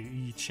 isn't it?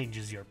 It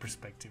changes your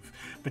perspective.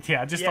 But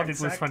yeah, I just thought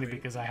it was funny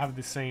because I have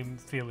the same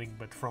feeling,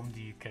 but from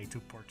the UK to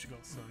Portugal.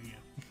 So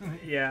yeah.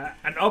 Yeah,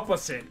 and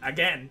opposite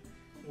again.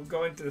 We're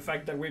going to the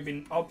fact that we've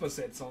been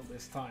opposites all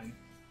this time.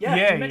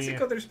 In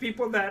Mexico, there's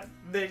people that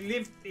they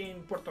lived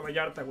in Puerto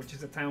Vallarta, which is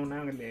the town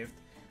I lived,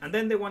 and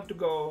then they want to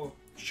go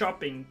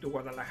shopping to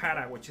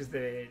Guadalajara, which is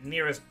the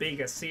nearest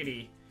biggest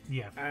city.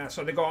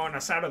 So they go on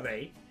a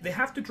Saturday. They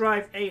have to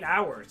drive 8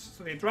 hours.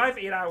 So they drive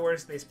 8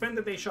 hours, they spend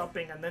the day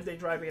shopping, and then they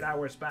drive 8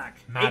 hours back.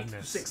 Madness. 8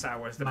 to 6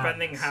 hours,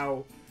 depending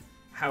how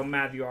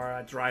mad you are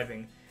at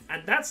driving.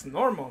 And that's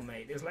normal,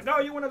 mate. It's like, oh,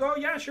 you want to go?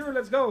 Yeah, sure,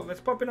 let's go.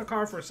 Let's pop in a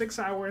car for 6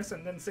 hours,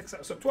 and then 6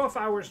 hours. So 12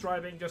 hours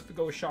driving just to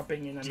go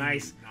shopping in a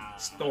nice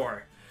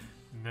store.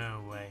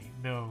 No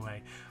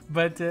way.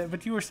 But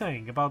you were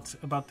saying about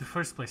the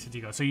first place that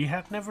you go. So you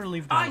had never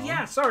lived alone.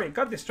 Yeah, sorry,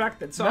 got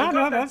distracted. So I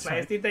got that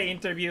place, did the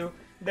interview.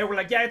 They were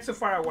like, yeah, it's so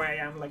far away.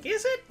 I'm like,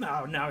 is it?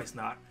 No, it's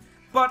not.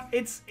 But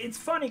it's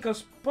funny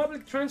because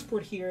public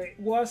transport here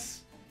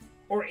was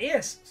or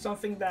is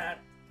something that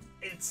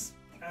it's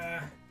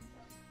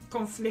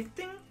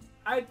conflicting.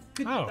 I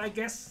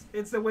guess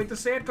it's the way to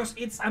say it, because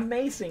it's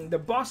amazing. The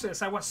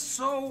buses, I was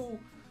so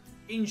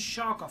in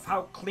shock of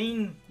how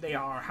clean they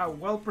are, how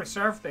well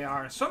preserved they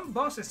are. Some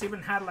buses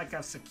even had like a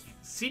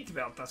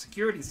seatbelt, a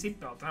security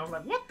seatbelt, and I was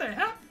like, what the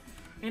hell?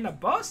 In a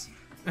bus?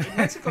 In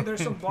Mexico,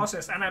 there's some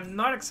buses, and I'm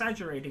not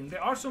exaggerating.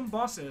 There are some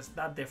buses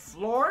that the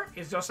floor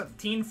is just a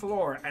tin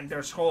floor, and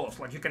there's holes,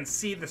 like you can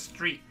see the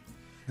street.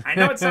 I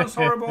know it sounds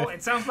horrible.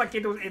 It sounds like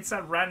it's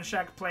a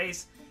ransacked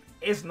place.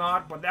 It's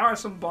not, but there are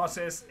some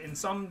buses in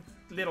some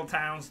little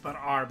towns that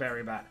are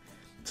very bad.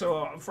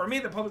 So for me,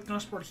 the public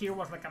transport here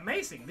was like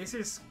amazing. This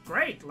is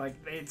great. Like,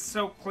 it's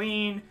so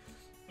clean.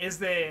 It's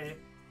the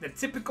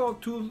typical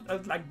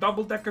like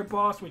double-decker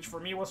bus, which for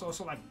me was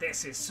also like,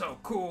 this is so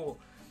cool.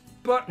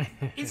 But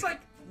it's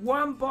like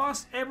one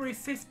bus every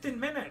 15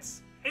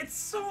 minutes. It's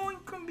so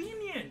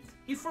inconvenient.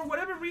 If for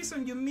whatever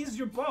reason you miss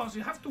your bus,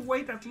 you have to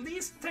wait at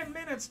least 10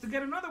 minutes to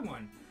get another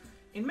one.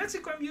 In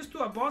Mexico, I'm used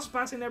to a bus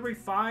passing every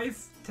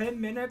 5-10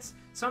 minutes.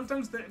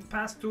 Sometimes they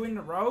pass 2 in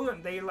a row,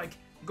 and they like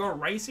go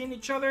racing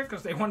each other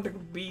because they want to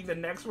be the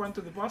next one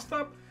to the bus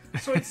stop.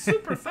 So it's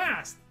super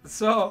fast.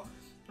 So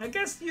I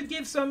guess you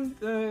give some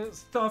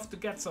stuff to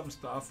get some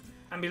stuff.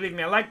 And believe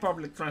me, I like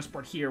public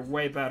transport here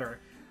way better.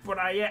 But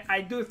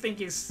I do think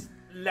it's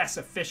less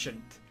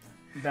efficient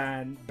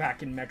than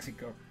back in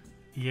Mexico.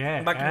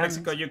 Yeah. Back in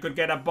Mexico, you could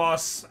get a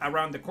bus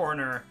around the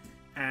corner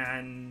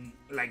and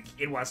like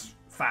it was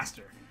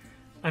faster.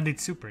 And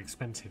it's super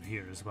expensive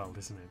here as well,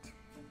 isn't it?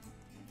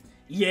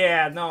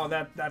 Yeah, no,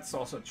 that's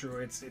also true.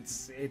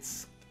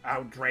 It's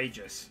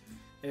outrageous.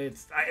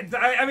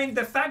 I mean,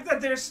 the fact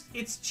that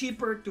it's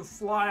cheaper to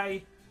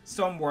fly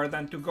somewhere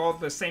than to go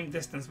the same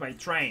distance by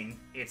train,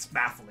 it's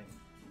baffling.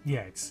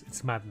 Yeah,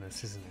 it's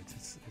madness, isn't it?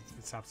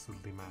 It's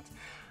absolutely mad.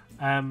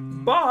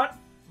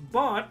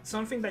 But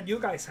something that you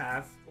guys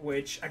have,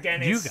 which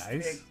again you is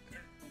guys.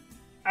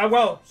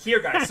 Well, here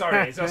guys,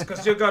 sorry, it's just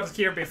because you got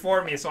here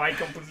before me, so I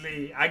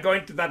go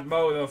into that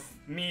mode of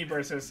me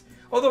versus.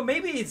 Although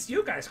maybe it's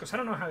you guys, because I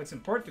don't know how it's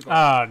in Portugal.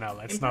 Oh no,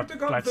 let's in not.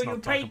 Portugal, Let's do not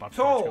you talk pay about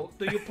toll? Portugal.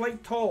 Do you pay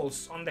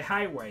tolls on the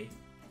highway?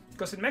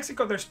 Because in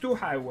Mexico there's 2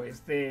 highways: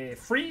 the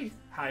free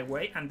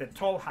highway and the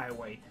toll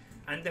highway.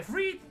 And the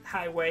free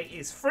highway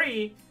is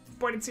free,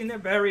 but it's in a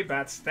very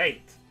bad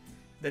state.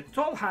 The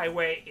toll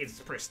highway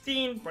is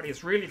pristine, but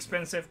it's really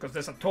expensive because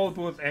there's a toll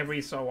booth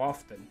every so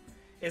often.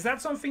 Is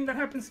that something that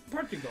happens in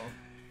Portugal?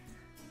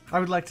 I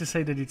would like to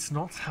say that it's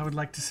not. I would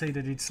like to say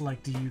that it's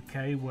like the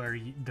UK, where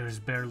there's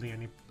barely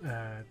any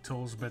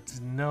tolls. But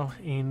no,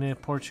 in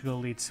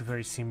Portugal, it's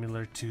very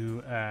similar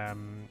to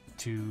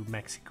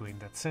Mexico in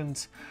that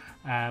sense.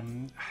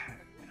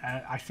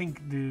 I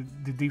think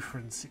the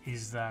difference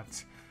is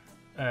that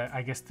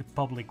I guess the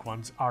public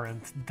ones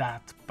aren't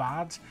that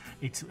bad.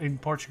 It's in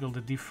Portugal.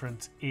 The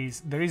difference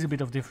is there is a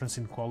bit of difference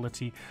in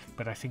quality,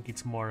 but I think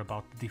it's more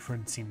about the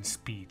difference in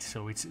speed.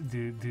 So it's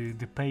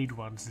the paid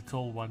ones, the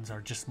toll ones,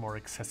 are just more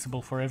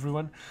accessible for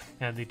everyone,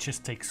 and it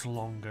just takes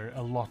longer,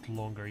 a lot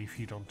longer, if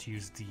you don't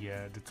use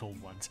the toll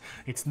ones.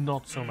 It's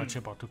not so much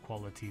about the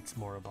quality; it's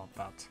more about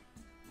that.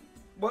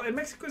 Well, in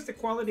Mexico it's the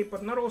quality,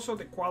 but not also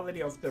the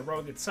quality of the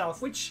road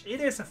itself, which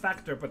it is a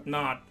factor, but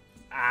not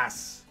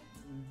as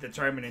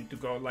determinant to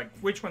go, like,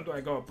 which one do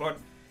I go? But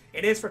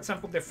it is, for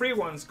example, the free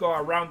ones go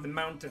around the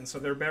mountain, so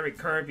they're very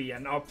curvy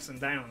and ups and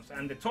downs.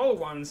 And the toll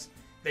ones,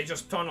 they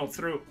just tunnel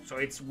through, so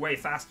it's way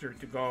faster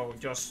to go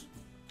just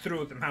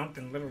through the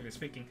mountain, literally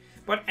speaking.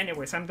 But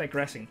anyways, I'm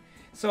digressing.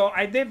 So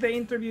I did the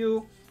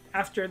interview.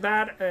 After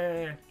that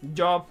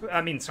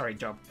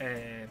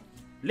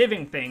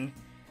living thing,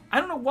 I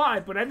don't know why,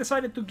 but I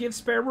decided to give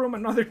Spare Room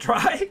another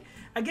try.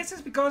 I guess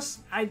it's because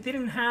I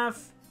didn't have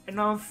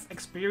enough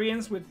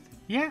experience with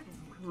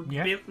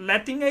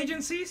letting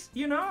agencies,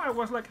 you know? I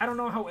was like, I don't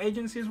know how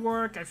agencies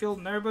work. I feel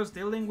nervous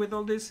dealing with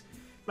all this.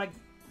 Like,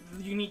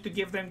 you need to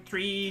give them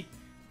 3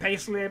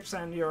 payslips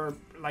and your,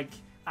 like,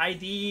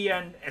 ID,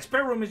 and a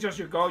Spare Room is just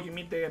you go, you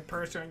meet the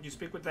person, you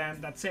speak with them,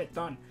 that's it,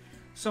 done.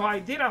 So I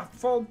did a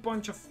full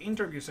bunch of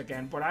interviews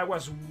again, but I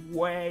was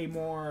way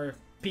more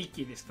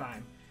picky this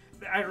time.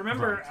 I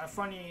remember a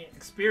funny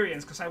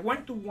experience because I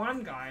went to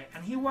one guy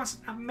and he was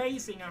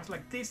amazing. I was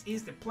like, this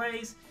is the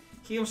place.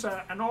 He was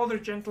an older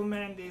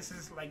gentleman. This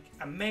is like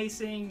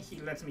amazing.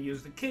 He lets me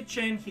use the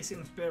kitchen. He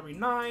seems very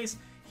nice.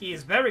 He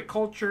is very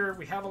cultured.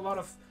 We have a lot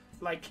of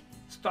like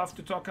stuff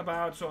to talk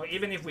about. So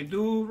even if we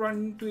do run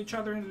into each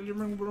other in the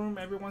living room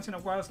every once in a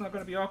while, it's not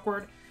going to be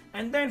awkward.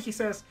 And then he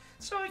says,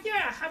 so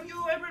yeah, have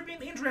you ever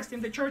been interested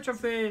in the Church of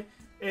the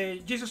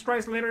Jesus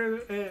Christ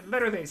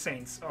Latter-day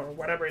Saints, or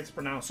whatever it's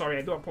pronounced? Sorry,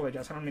 I do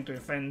apologize. I don't mean to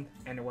offend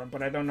anyone,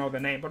 but I don't know the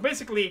name. But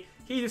basically,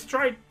 he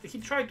tried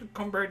to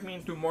convert me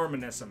into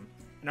Mormonism,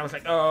 and I was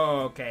like,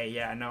 oh, okay,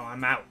 yeah, no,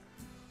 I'm out.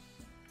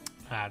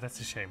 Ah,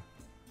 that's a shame.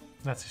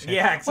 That's a shame.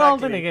 Yeah, exactly. Well,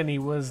 then again, he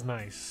was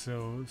nice,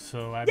 so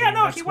I mean,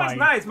 no, that's he was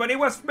nice, but it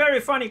was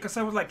very funny because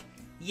I was like,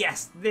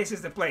 yes, this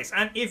is the place.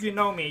 And if you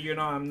know me, you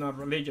know I'm not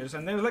religious.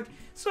 And they were like,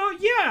 so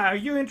yeah, are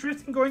you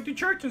interested in going to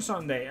church on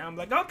Sunday? I'm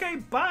like, okay,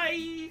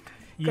 bye.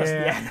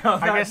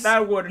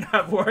 That wouldn't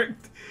have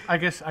worked. I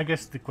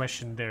guess the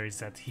question there is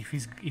that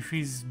if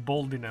he's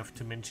bold enough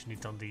to mention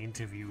it on the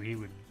interview, he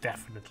would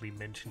definitely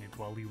mention it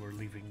while you were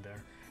living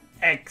there.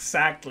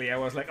 Exactly. I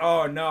was like,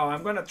 oh no,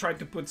 I'm gonna try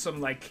to put some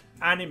like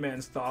anime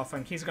and stuff,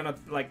 and he's gonna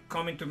like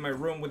come into my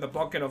room with a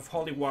bucket of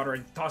holy water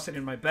and toss it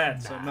in my bed.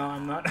 Nah. So no,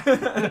 I'm not.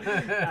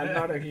 I'm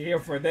not here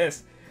for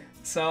this.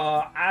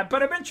 So,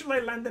 but eventually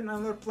I landed in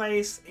another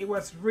place. It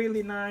was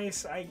really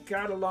nice. I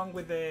got along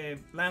with the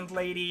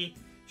landlady.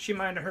 She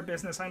minded her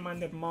business, I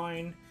minded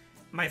mine.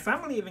 My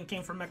family even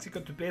came from Mexico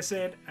to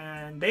visit,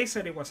 and they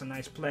said it was a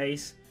nice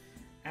place.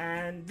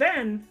 And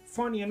then,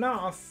 funny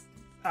enough,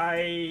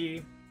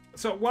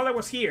 so while I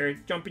was here,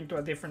 jumping to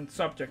a different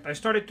subject, I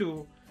started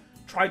to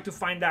try to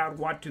find out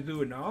what to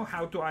do,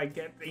 how do I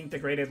get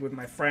integrated with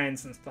my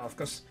friends and stuff.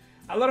 Because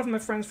a lot of my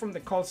friends from the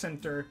call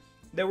center,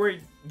 they were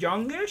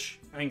youngish.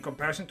 In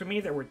comparison to me,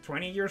 they were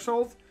 20 years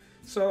old.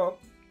 So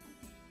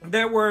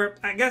they were,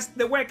 I guess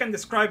the way I can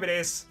describe it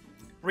is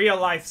real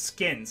life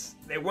Skins.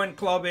 They went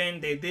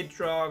clubbing, they did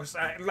drugs.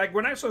 Like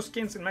when I saw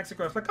Skins in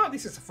Mexico, I was like, oh,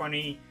 this is a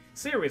funny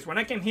series. When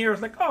I came here, I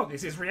was like, oh,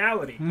 this is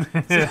reality.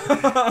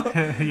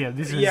 Yeah,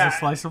 this is a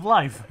slice of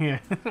life. Yeah.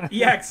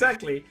 Yeah,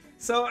 exactly.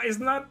 So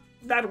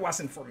that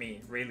wasn't for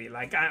me, really.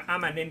 Like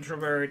I'm an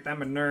introvert,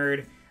 I'm a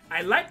nerd.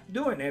 I like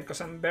doing it because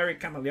I'm very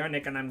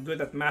chameleonic and I'm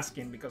good at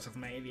masking because of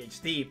my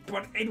ADHD,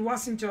 but it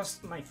wasn't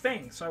just my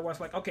thing. So I was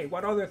like, okay,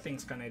 what other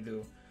things can I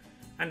do?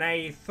 And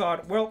I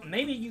thought, well,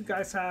 maybe you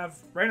guys have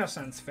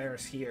Renaissance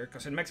fairs here,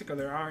 because in Mexico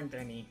there aren't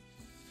any.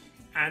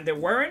 And there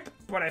weren't,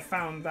 but I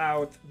found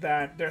out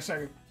that there's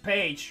a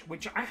page,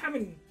 which I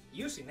haven't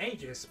used in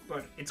ages,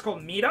 but it's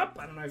called Meetup.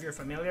 I don't know if you're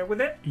familiar with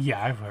it.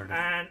 Yeah, I've heard of it.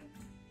 And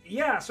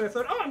yeah, so I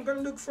thought, oh, I'm going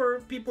to look for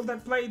people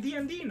that play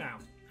D&D now.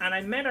 And I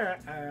met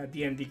a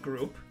D&D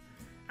group,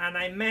 and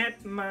I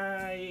met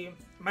my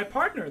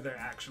partner there,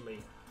 actually.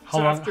 How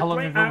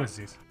long ago was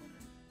this?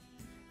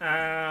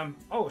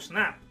 Oh,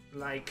 snap.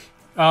 Like...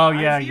 Oh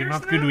yeah, you're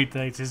not good with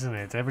dates, isn't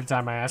it? Every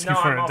time I ask you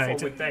for a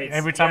date,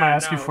 every time I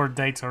ask you for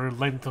dates or a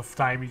length of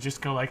time, you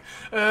just go like,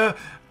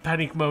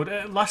 panic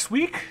mode. Last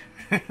week?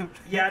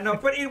 Yeah, no,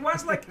 but it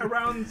was like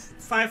around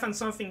 5 and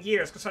something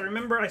years, because I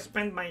remember I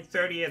spent my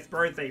 30th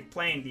birthday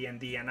playing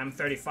D&D, and I'm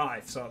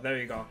 35, so there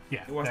you go.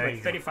 Yeah, it was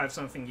like 35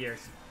 something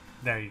years.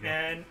 There you go.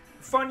 And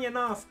funny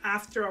enough,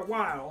 after a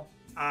while,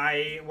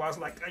 I was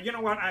like, you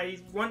know what? I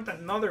want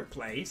another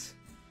place.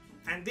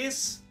 And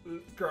this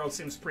girl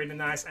seems pretty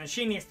nice, and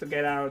she needs to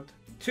get out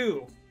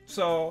too.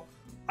 So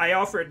I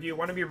offered, do you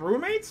want to be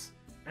roommates?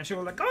 And she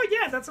was like, oh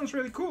yeah, that sounds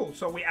really cool.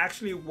 So we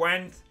actually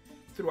went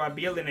through a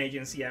building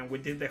agency and we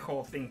did the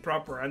whole thing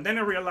proper. And then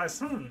I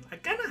realized, I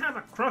kind of have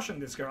a crush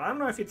on this girl. I don't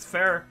know if it's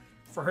fair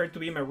for her to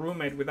be my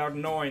roommate without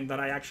knowing that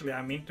I actually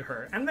am into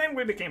her. And then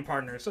we became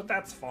partners, so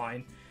that's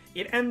fine.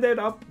 It ended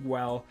up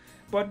well.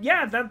 But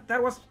yeah,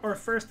 that was our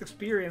first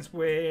experience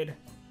with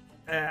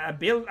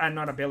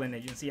not a billing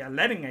agency, a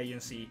letting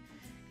agency.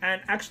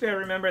 And actually, I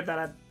remember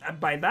that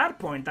by that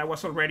point, I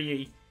was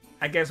already,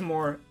 I guess,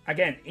 more,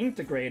 again,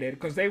 integrated,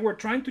 because they were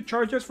trying to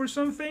charge us for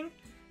something.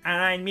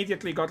 And I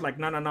immediately got like,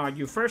 no,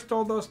 you first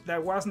told us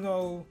there was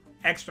no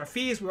extra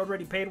fees, we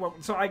already paid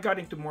what. So I got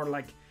into more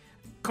like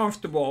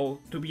comfortable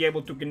to be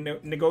able to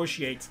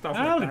negotiate stuff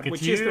like that,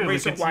 which is the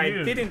reason why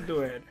I didn't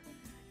do it.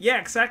 Yeah,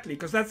 exactly,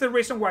 because that's the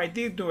reason why I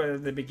did do it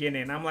at the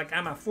beginning. I'm like,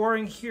 I'm a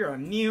foreign here,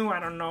 I'm new, I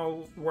don't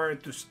know where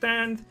to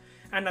stand.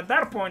 And at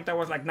that point, I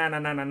was like, nah,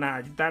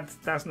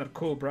 that's not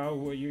cool,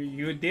 bro.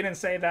 You didn't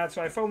say that,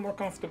 so I felt more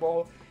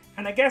comfortable.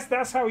 And I guess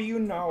that's how you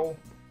know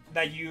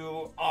that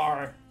you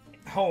are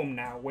home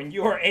now, when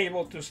you are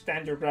able to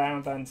stand your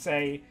ground and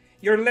say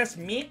you're less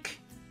meek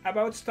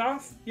about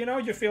stuff. You know,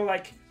 you feel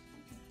at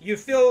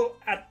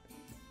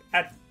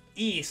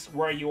ease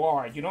where you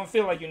are. You don't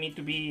feel like you need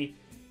to be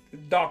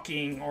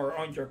ducking or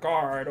on your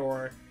guard,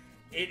 or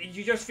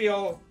you just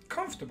feel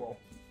comfortable.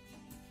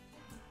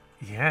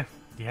 Yeah,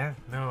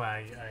 no,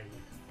 I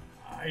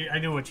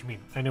know what you mean.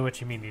 I know what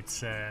you mean.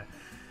 It's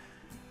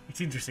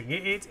interesting.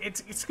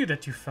 It's good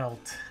that you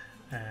felt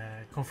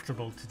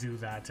comfortable to do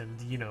that, and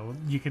you know,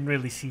 you can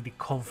really see the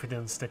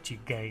confidence that you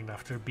gain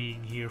after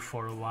being here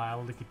for a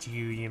while. Look at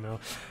you,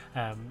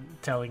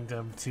 telling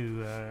them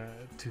to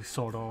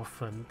sort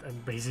off and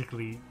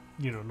basically,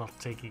 not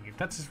taking it.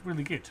 That's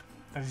really good.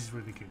 That is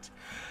really good.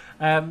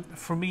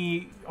 For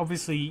me,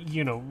 obviously,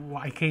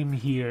 I came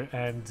here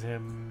and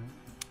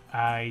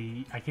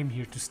I came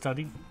here to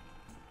study,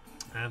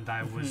 and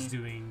I was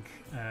doing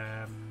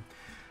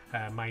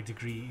my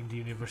degree in the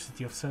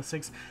University of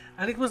Sussex,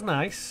 and it was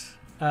nice.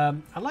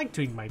 I like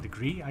doing my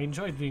degree. I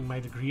enjoy doing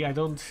my degree. I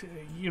don't,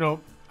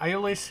 I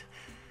always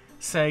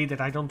say that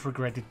I don't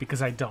regret it,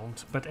 because I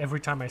don't. But every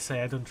time I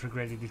say I don't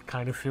regret it, it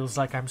kind of feels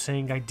like I'm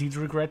saying I did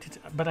regret it,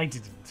 but I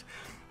didn't.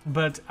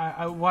 But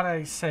what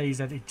I say is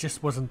that it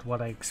just wasn't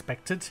what I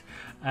expected.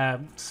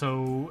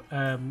 So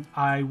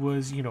I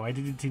was, I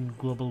did it in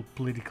global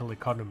political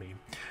economy,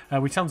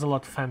 which sounds a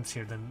lot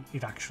fancier than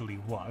it actually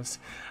was.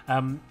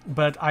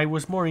 But I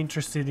was more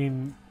interested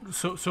in,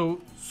 so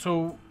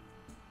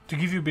to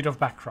give you a bit of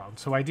background.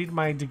 So I did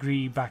my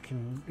degree back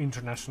in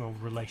international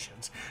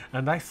relations,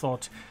 and I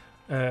thought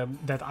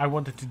that I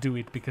wanted to do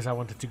it because I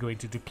wanted to go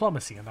into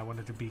diplomacy, and I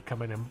wanted to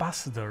become an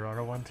ambassador, or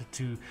I wanted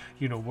to,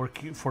 work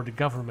for the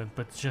government,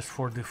 but just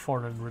for the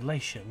foreign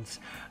relations,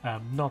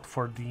 not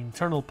for the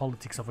internal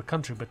politics of a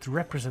country, but to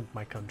represent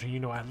my country.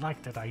 I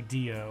like that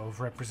idea of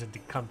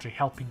representing country,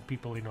 helping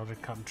people in other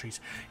countries,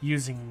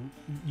 using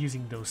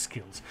those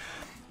skills.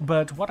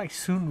 But what I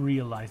soon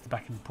realized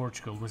back in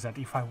Portugal was that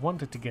if I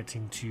wanted to get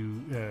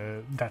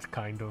into that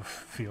kind of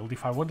field,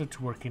 if I wanted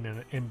to work in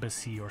an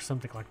embassy or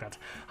something like that,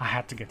 I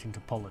had to get into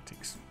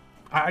politics.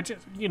 I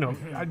just,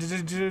 I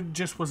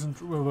just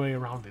wasn't a way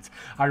around it.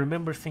 I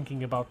remember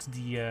thinking about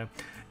the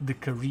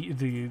career,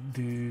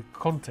 the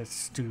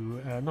contests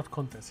to not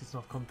contests. It's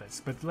not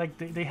contests, but like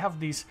they have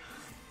these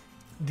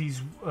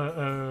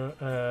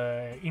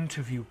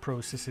interview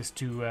processes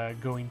to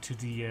go into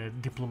the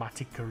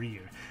diplomatic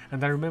career,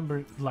 and I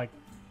remember like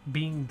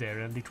being there,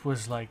 and it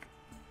was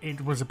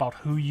about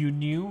who you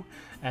knew,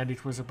 and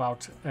it was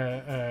about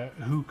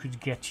who could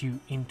get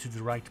you into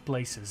the right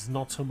places,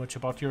 not so much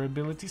about your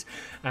abilities.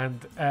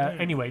 And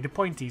anyway, the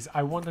point is,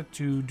 I wanted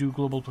to do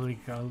global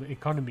political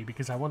economy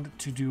because I wanted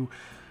to do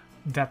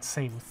that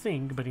same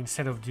thing, but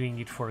instead of doing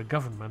it for a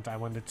government, I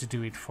wanted to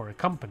do it for a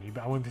company,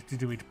 but I wanted to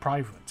do it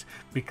private,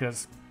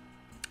 because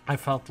I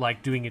felt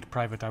like doing it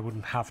private, I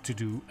wouldn't have to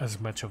do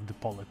as much of the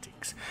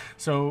politics.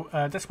 So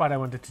that's what I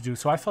wanted to do.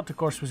 So I thought the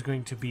degree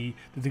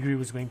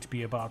was going to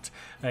be about,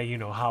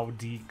 how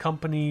the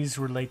companies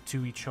relate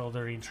to each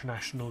other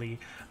internationally,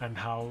 and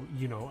how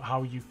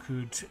you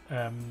could,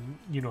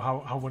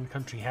 how one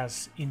country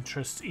has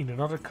interest in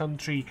another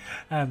country,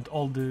 and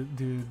all the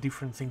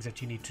different things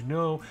that you need to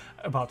know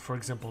about, for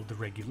example, the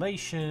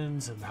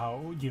regulations and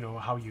how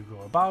you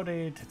go about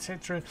it,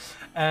 etc.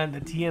 And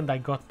at the end, I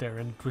got there,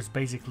 and it was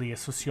basically a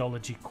sociology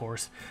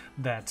course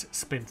that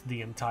spent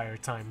the entire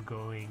time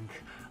going,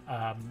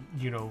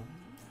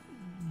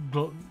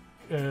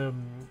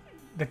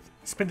 that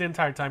spent the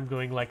entire time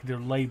going like the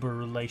labor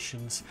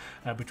relations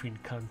between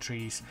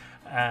countries,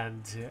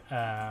 and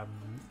a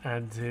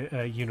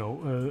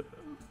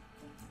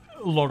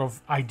lot of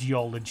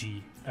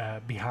ideology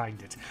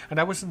behind it. And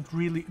I wasn't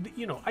really,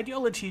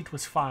 ideology, it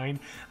was fine,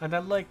 and I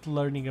liked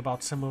learning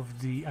about some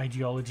of the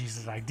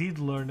ideologies that I did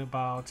learn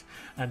about,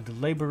 and the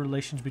labor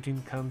relations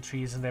between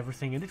countries and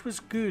everything, and it was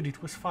good,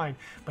 it was fine,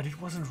 but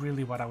it wasn't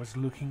really what I was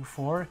looking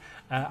for.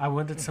 I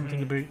wanted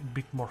something a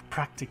bit more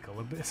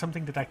practical,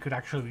 something that I could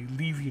actually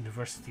leave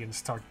university and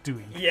start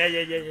doing.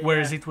 Yeah.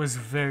 Whereas it was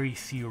very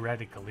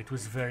theoretical, it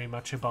was very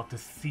much about the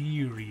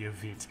theory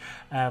of it.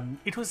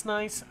 It was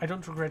nice, I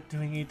don't regret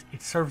doing it,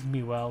 it served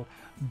me well,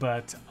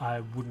 but I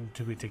wouldn't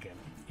do it again,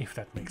 if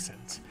that makes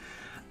sense.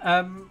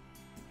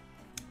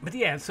 But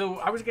yeah, so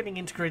I was getting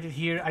integrated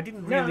here. I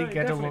didn't Yeah, really it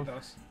get definitely along.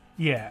 does.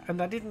 Yeah,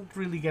 and I didn't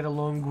really get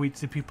along with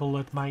the people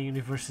at my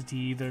university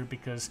either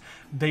because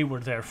they were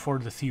there for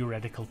the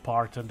theoretical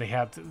part and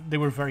they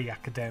were very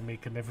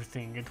academic and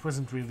everything. It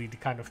wasn't really the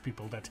kind of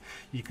people that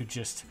you could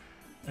just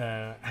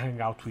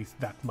hang out with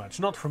that much.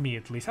 Not for me,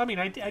 at least. I mean,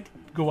 I did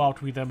go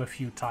out with them a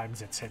few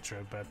times, etc.,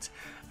 but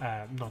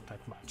not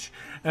that much.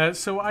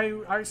 So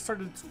I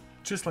started,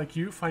 just like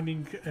you,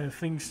 finding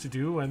things to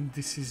do, and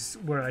this is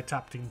where I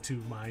tapped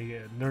into my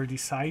nerdy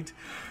side.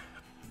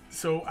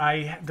 So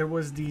there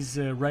was this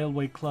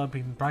railway club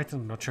in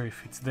Brighton. I'm not sure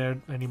if it's there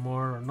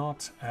anymore or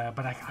not,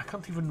 but I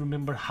can't even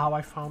remember how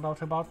I found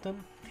out about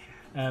them.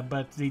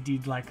 But they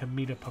did like a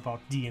meetup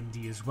about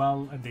D&D as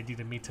well, and they did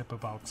a meetup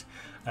about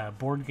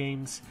board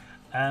games.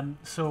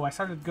 So I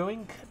started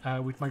going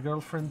with my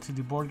girlfriend to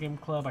the board game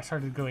club. I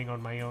started going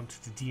on my own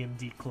to the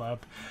D&D club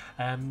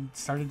and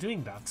started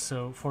doing that.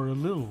 So for a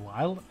little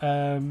while,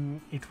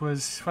 it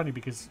was funny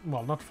because,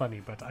 well, not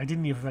funny, but I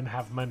didn't even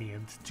have money.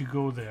 And to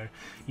go there,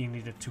 you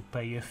needed to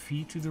pay a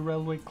fee to the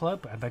railway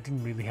club. And I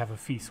didn't really have a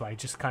fee, so I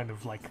just kind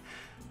of like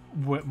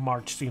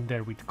marched in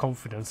there with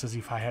confidence as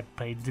if I had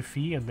paid the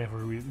fee, and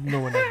no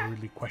one ever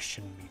really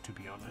questioned me, to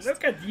be honest.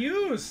 Look at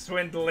you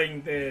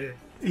swindling the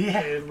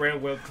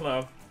railway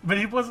club. But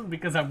it wasn't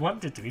because I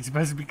wanted to. It's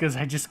just because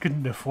I just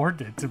couldn't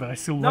afford it, but I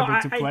still No,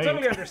 wanted to play I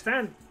totally it.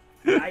 understand.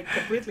 I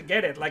completely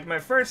get it. Like my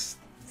first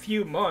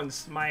few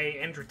months, my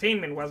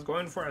entertainment was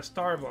going for a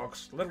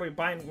Starbucks, literally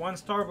buying one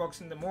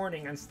Starbucks in the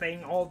morning and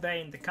staying all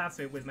day in the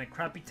cafe with my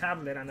crappy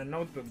tablet and a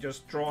notebook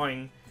just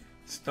drawing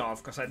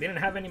stuff because I didn't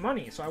have any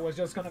money. So I was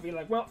just gonna be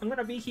like, well, I'm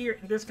gonna be here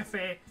in this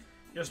cafe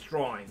just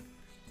drawing.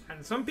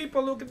 And some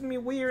people look at me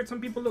weird,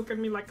 some people look at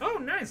me like, oh,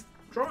 nice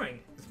drawing.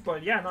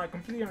 But yeah, no, I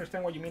completely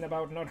understand what you mean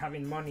about not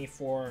having money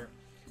for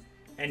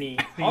any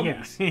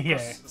hobbies. Yeah.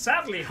 'Cause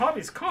sadly,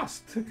 hobbies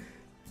cost.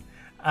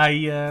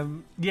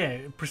 Yeah,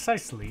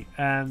 precisely.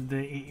 And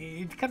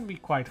it can be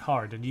quite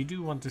hard, and you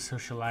do want to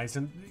socialize.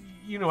 And,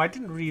 I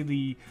didn't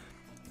really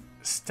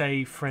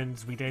stay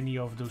friends with any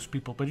of those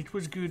people, but it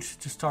was good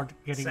to start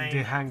getting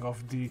the hang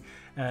of the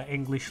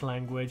English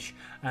language.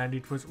 And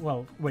it was,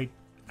 well, wait,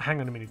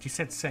 hang on a minute. You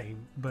said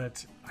same,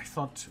 but I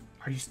thought,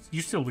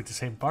 you're still with the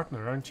same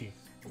partner, aren't you?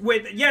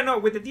 With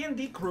the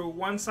D&D crew,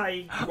 once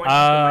I went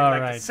into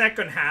right. the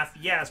second half,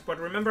 yes. But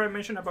remember I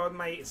mentioned about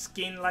my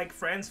skin-like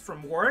friends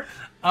from work?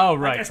 Oh,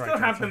 right. I still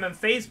have them on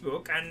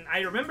Facebook, and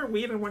I remember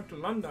we even went to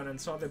London and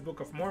saw the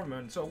Book of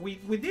Mormon. So we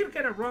did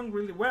get along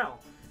really well,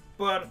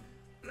 but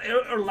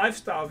our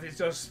lifestyle is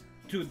just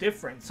too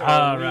different. So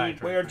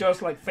we're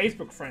just like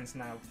Facebook friends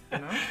now,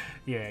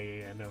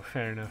 Yeah. No,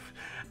 fair enough.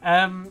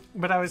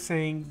 But I was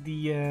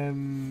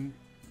saying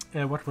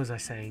what was I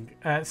saying?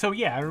 So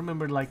yeah, I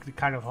remember like the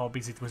kind of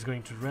hobbies. It was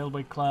going to the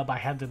railway club. I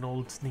had an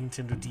old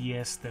Nintendo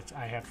DS that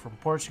I had from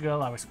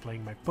Portugal. I was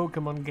playing my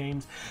Pokemon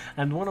games,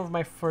 and one of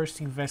my first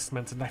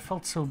investments, and I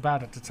felt so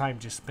bad at the time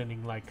just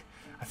spending like,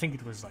 I think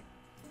it was like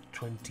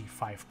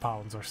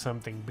 £25 or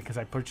something, because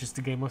I purchased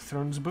the Game of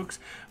Thrones books,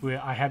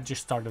 where I had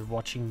just started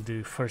watching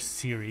the first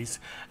series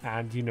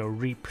and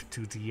reap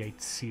to the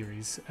 8th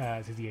series,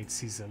 to the 8th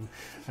season,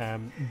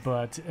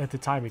 but at the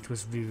time it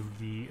was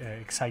really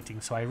exciting,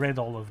 so I read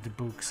all of the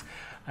books,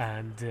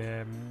 and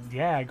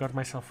I got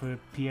myself a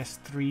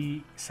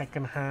PS3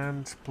 second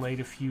hand, played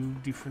a few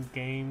different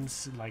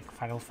games like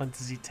Final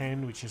Fantasy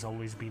X, which has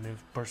always been a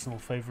personal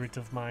favorite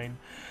of mine.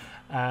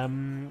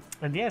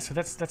 So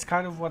that's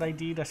kind of what I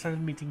did. I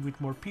started meeting with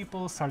more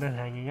people, started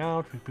hanging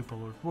out with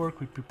people at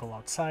work, with people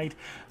outside,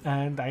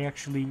 and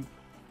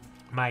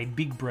my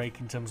big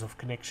break in terms of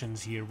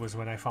connections here was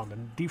when I found a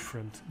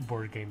different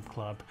board game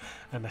club,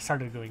 and I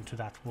started going to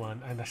that one,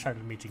 and I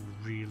started meeting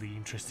really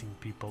interesting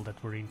people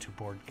that were into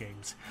board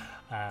games,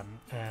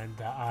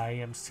 and I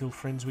am still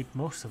friends with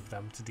most of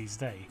them to this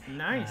day.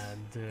 Nice.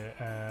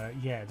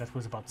 And that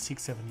was about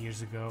 6-7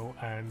 years ago,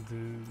 and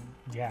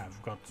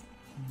I've got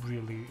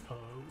really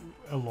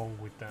along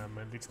with them,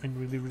 and it's been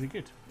really, really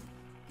good.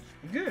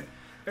 Good.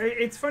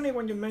 It's funny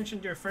when you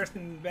mentioned your first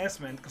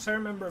investment, because I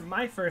remember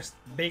my first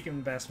big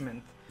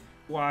investment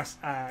was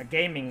a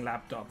gaming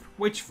laptop,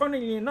 which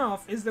funnily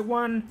enough is the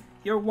one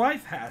your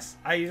wife has.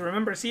 I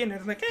remember seeing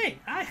it like, hey,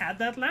 I had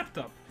that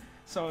laptop.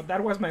 So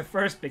that was my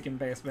first big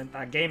investment,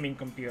 a gaming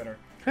computer.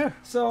 Huh.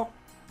 So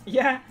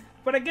yeah,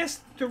 but I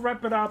guess to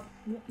wrap it up,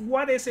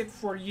 what is it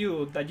for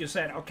you that you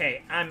said,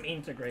 okay, I'm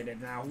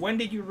integrated now? When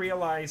did you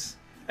realize?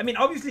 I mean,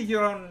 obviously you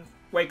don't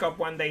wake up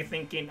one day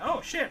thinking,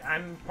 oh shit,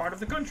 I'm part of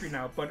the country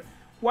now. But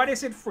what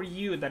is it for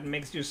you that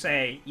makes you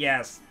say,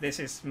 yes, this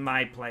is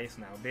my place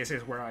now. This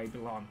is where I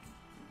belong?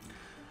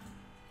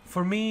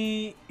 For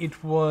me,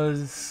 it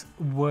was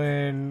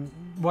when,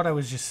 what I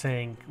was just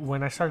saying,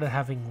 when I started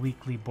having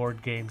weekly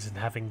board games and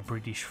having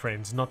British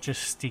friends, not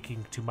just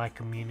sticking to my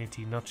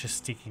community, not just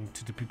sticking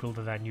to the people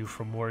that I knew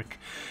from work,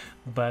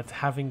 but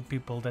having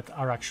people that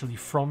are actually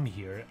from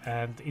here.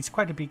 And it's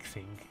quite a big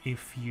thing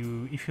if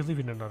you live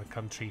in another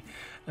country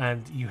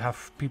and you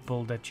have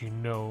people that you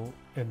know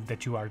and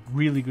that you are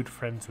really good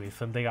friends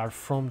with, and they are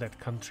from that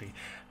country.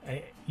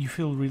 You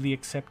feel really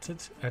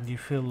accepted, and you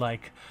feel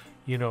like,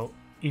 you know,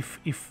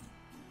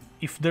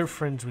 if they're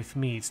friends with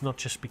me, it's not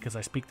just because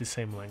I speak the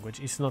same language,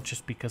 it's not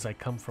just because I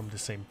come from the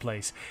same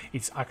place,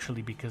 it's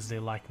actually because they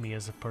like me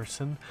as a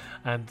person.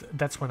 And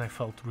that's when I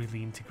felt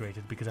really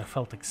integrated, because I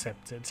felt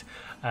accepted.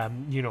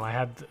 You know, I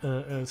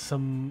had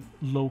some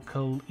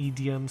local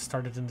idioms,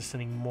 started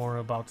understanding more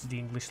about the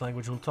English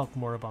language. We'll talk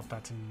more about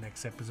that in the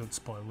next episode,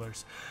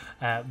 spoilers.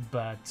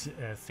 But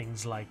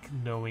things like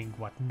knowing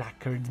what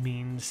knackered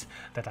means,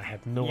 that I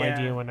had no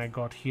idea when I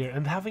got here,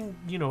 and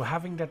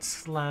having that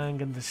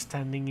slang,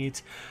 understanding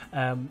it.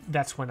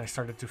 That's when I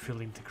started to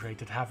feel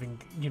integrated. Having,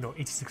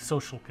 it's the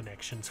social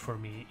connections for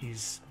me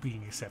is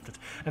being accepted.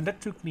 And that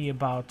took me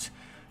about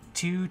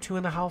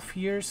 2.5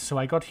 years. So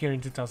I got here in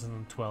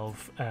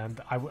 2012,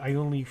 and I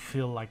only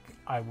feel like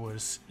I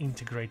was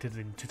integrated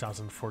in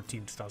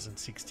 2014,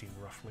 2016,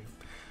 roughly.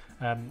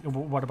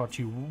 What about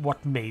you?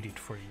 What made it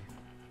for you?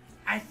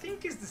 I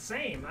think it's the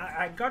same.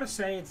 I gotta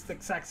say it's the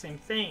exact same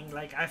thing.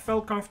 Like, I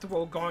felt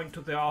comfortable going to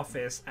the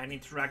office and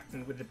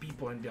interacting with the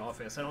people in the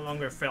office. I no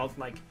longer felt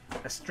like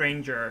a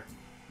stranger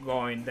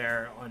going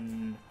there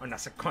on a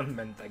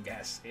secondment, I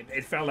guess.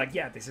 It felt like,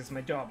 yeah, this is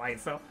my job.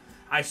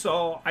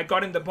 I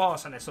got in the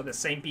bus and I saw the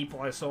same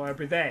people I saw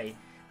every day.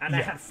 And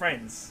I had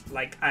friends.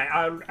 Like,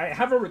 I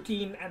have a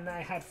routine and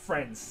I had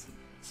friends.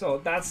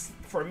 So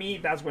for me,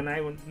 that's when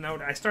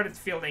I started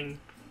feeling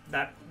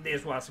that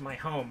this was my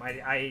home.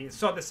 I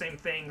saw the same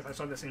things, I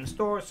saw the same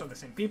stores, saw the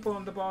same people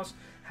on the bus,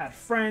 had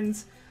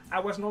friends. I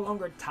was no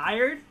longer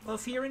tired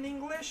of hearing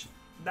English.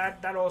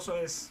 That also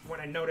is when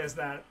I noticed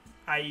that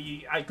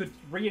I could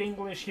read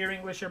English, hear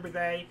English every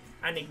day,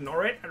 and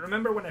ignore it. I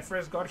remember when I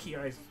first got here,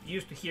 I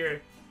used to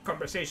hear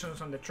conversations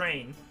on the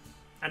train,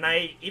 and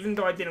even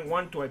though I didn't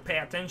want to, I pay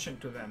attention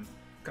to them,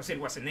 because it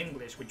was in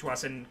English, which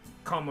wasn't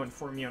common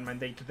for me on my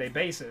day-to-day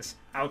basis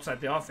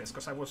outside the office,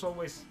 because I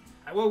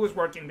always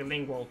worked in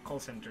bilingual call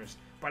centers,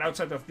 but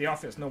outside of the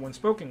office, no one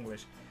spoke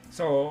English.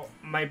 So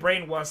my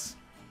brain was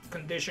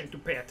conditioned to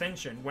pay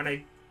attention. When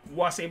I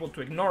was able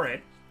to ignore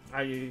it,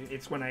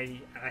 it's when I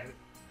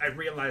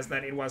realized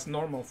that it was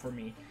normal for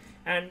me.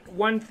 And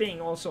one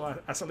thing also,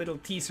 as a little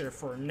teaser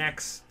for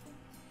next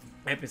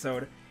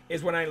episode,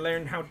 is when I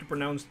learned how to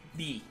pronounce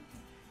D.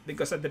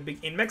 Because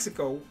in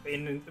Mexico,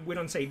 we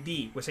don't say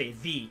D, we say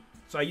the.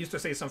 So I used to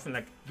say something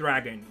like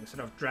dragon instead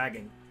of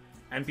dragon.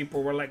 And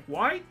people were like,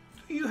 why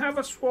do you have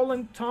a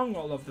swollen tongue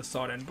all of a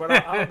sudden? But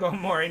I'll go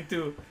more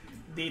into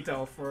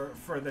detail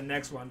for the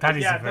next one. That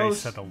is a very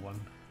subtle one.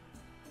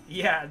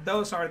 Yeah,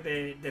 those are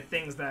the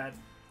things that,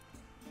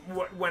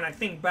 when I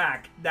think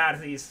back,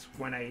 that is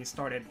when I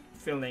started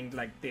feeling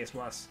like this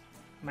was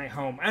my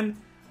home. And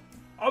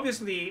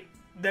obviously,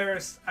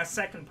 there's a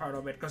second part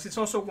of it, because it's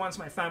also once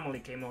my family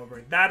came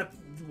over. That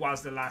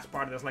was the last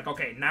part. That's like,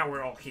 okay, now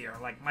we're all here.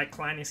 Like, my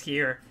clan is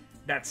here.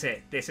 That's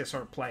it. This is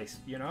our place,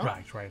 you know?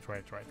 Right.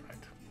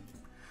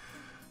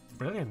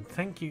 Brilliant.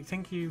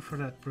 Thank you for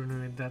that,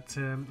 Bruno. And that,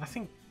 I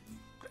think,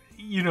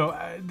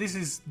 this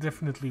is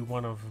definitely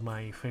one of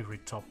my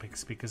favorite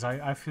topics, because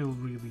I feel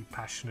really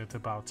passionate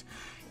about,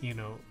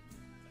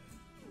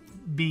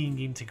 being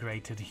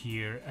integrated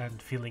here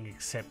and feeling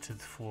accepted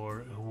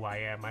for who I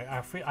am.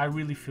 I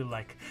really feel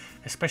like,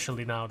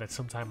 especially now that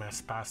some time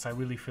has passed, I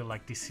really feel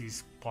like this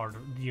is part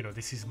of,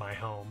 this is my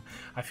home.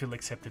 I feel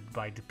accepted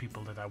by the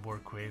people that I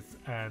work with,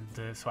 and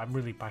so I'm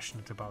really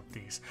passionate about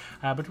this.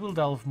 But we'll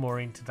delve more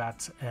into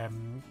that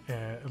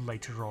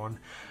later on.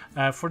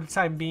 For the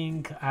time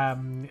being,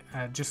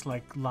 just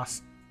like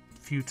last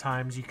few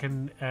times, you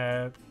can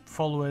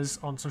follow us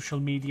on social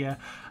media.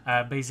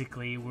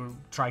 Basically, we'll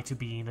try to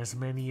be in as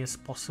many as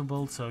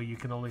possible, so you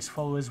can always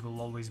follow us. We'll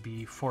always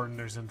be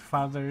Foreigners and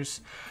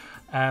Fathers.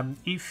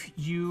 If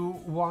you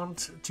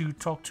want to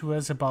talk to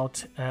us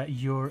about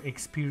your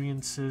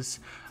experiences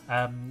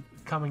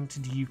coming to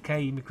the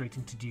UK,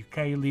 immigrating to the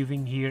UK,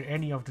 living here,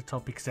 any of the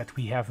topics that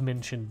we have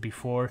mentioned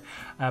before,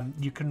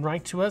 you can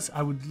write to us.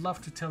 I would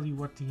love to tell you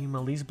what the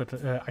email is, but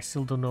I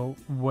still don't know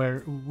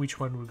which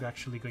one we're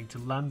actually going to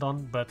land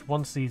on. But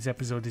once this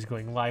episode is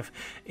going live,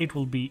 it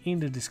will be in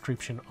the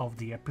description of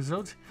the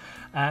episode,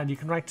 and you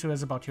can write to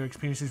us about your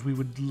experiences. We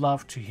would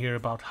love to hear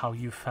about how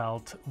you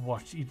felt,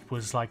 what it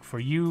was like for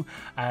you,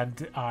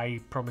 and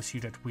I promise you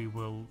that we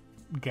will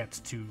get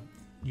to,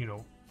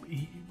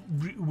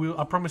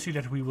 I promise you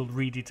that we will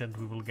read it and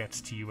we will get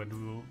to you and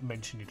we will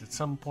mention it at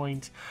some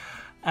point.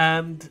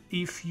 And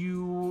if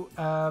you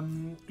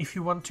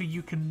want to,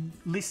 you can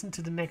listen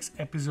to the next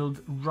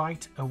episode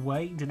right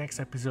away. The next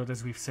episode,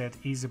 as we've said,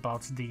 is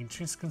about the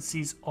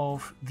intrinsicies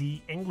of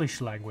the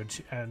English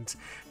language. And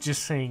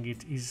just saying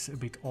it is a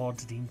bit odd.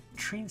 The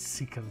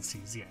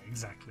intrinsicies, yeah,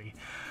 exactly.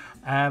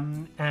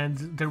 And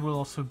there will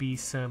also be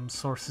some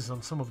sources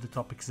on some of the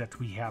topics that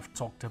we have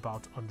talked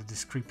about on the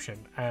description.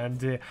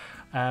 And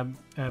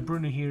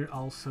Bruno here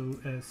also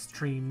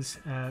streams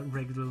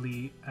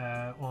regularly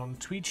on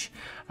Twitch.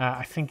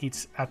 I think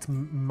it's at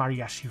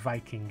Mariachi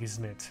Viking,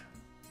 isn't it?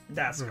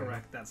 That's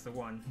correct. That's the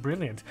one.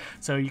 Brilliant.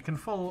 So you can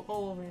follow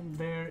all of him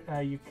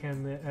there. You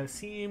can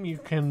see him. You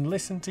can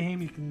listen to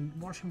him. You can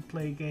watch him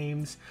play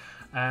games.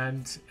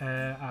 And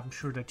I'm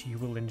sure that you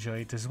will enjoy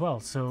it as well.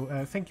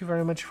 So thank you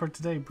very much for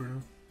today,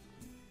 Bruno.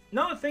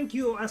 No, thank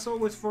you as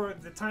always for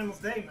the time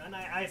of day, man.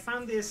 I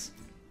found these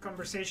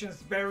conversations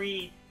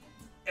very,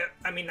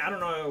 I mean, I don't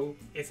know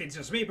if it's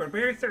just me, but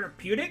very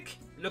therapeutic.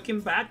 Looking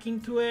back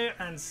into it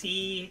and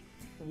see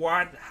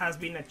what has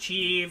been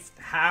achieved,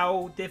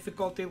 how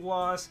difficult it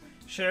was,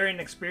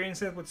 sharing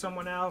experiences with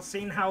someone else,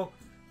 seeing how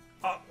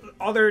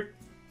other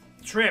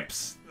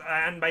trips,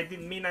 and I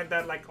didn't mean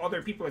that like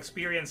other people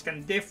experience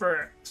can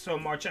differ so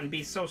much and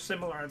be so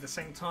similar at the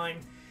same time.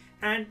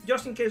 And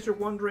just in case you're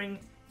wondering,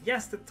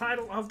 yes, the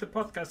title of the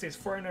podcast is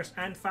Foreigners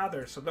and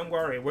Fathers, so don't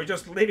worry, we're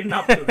just leading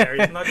up to there.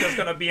 It's not just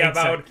gonna be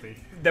Exactly.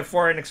 about the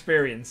foreign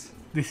experience.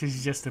 This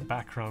is just a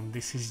background.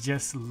 This is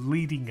just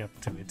leading up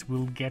to it.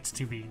 We'll get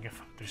to being a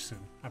father soon,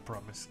 I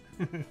promise.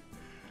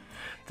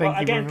 Well,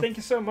 again, Bruno. thank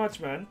you so much,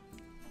 man.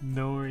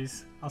 No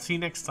worries. I'll see you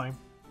next time.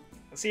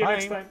 See you Bye.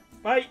 next time.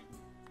 Bye.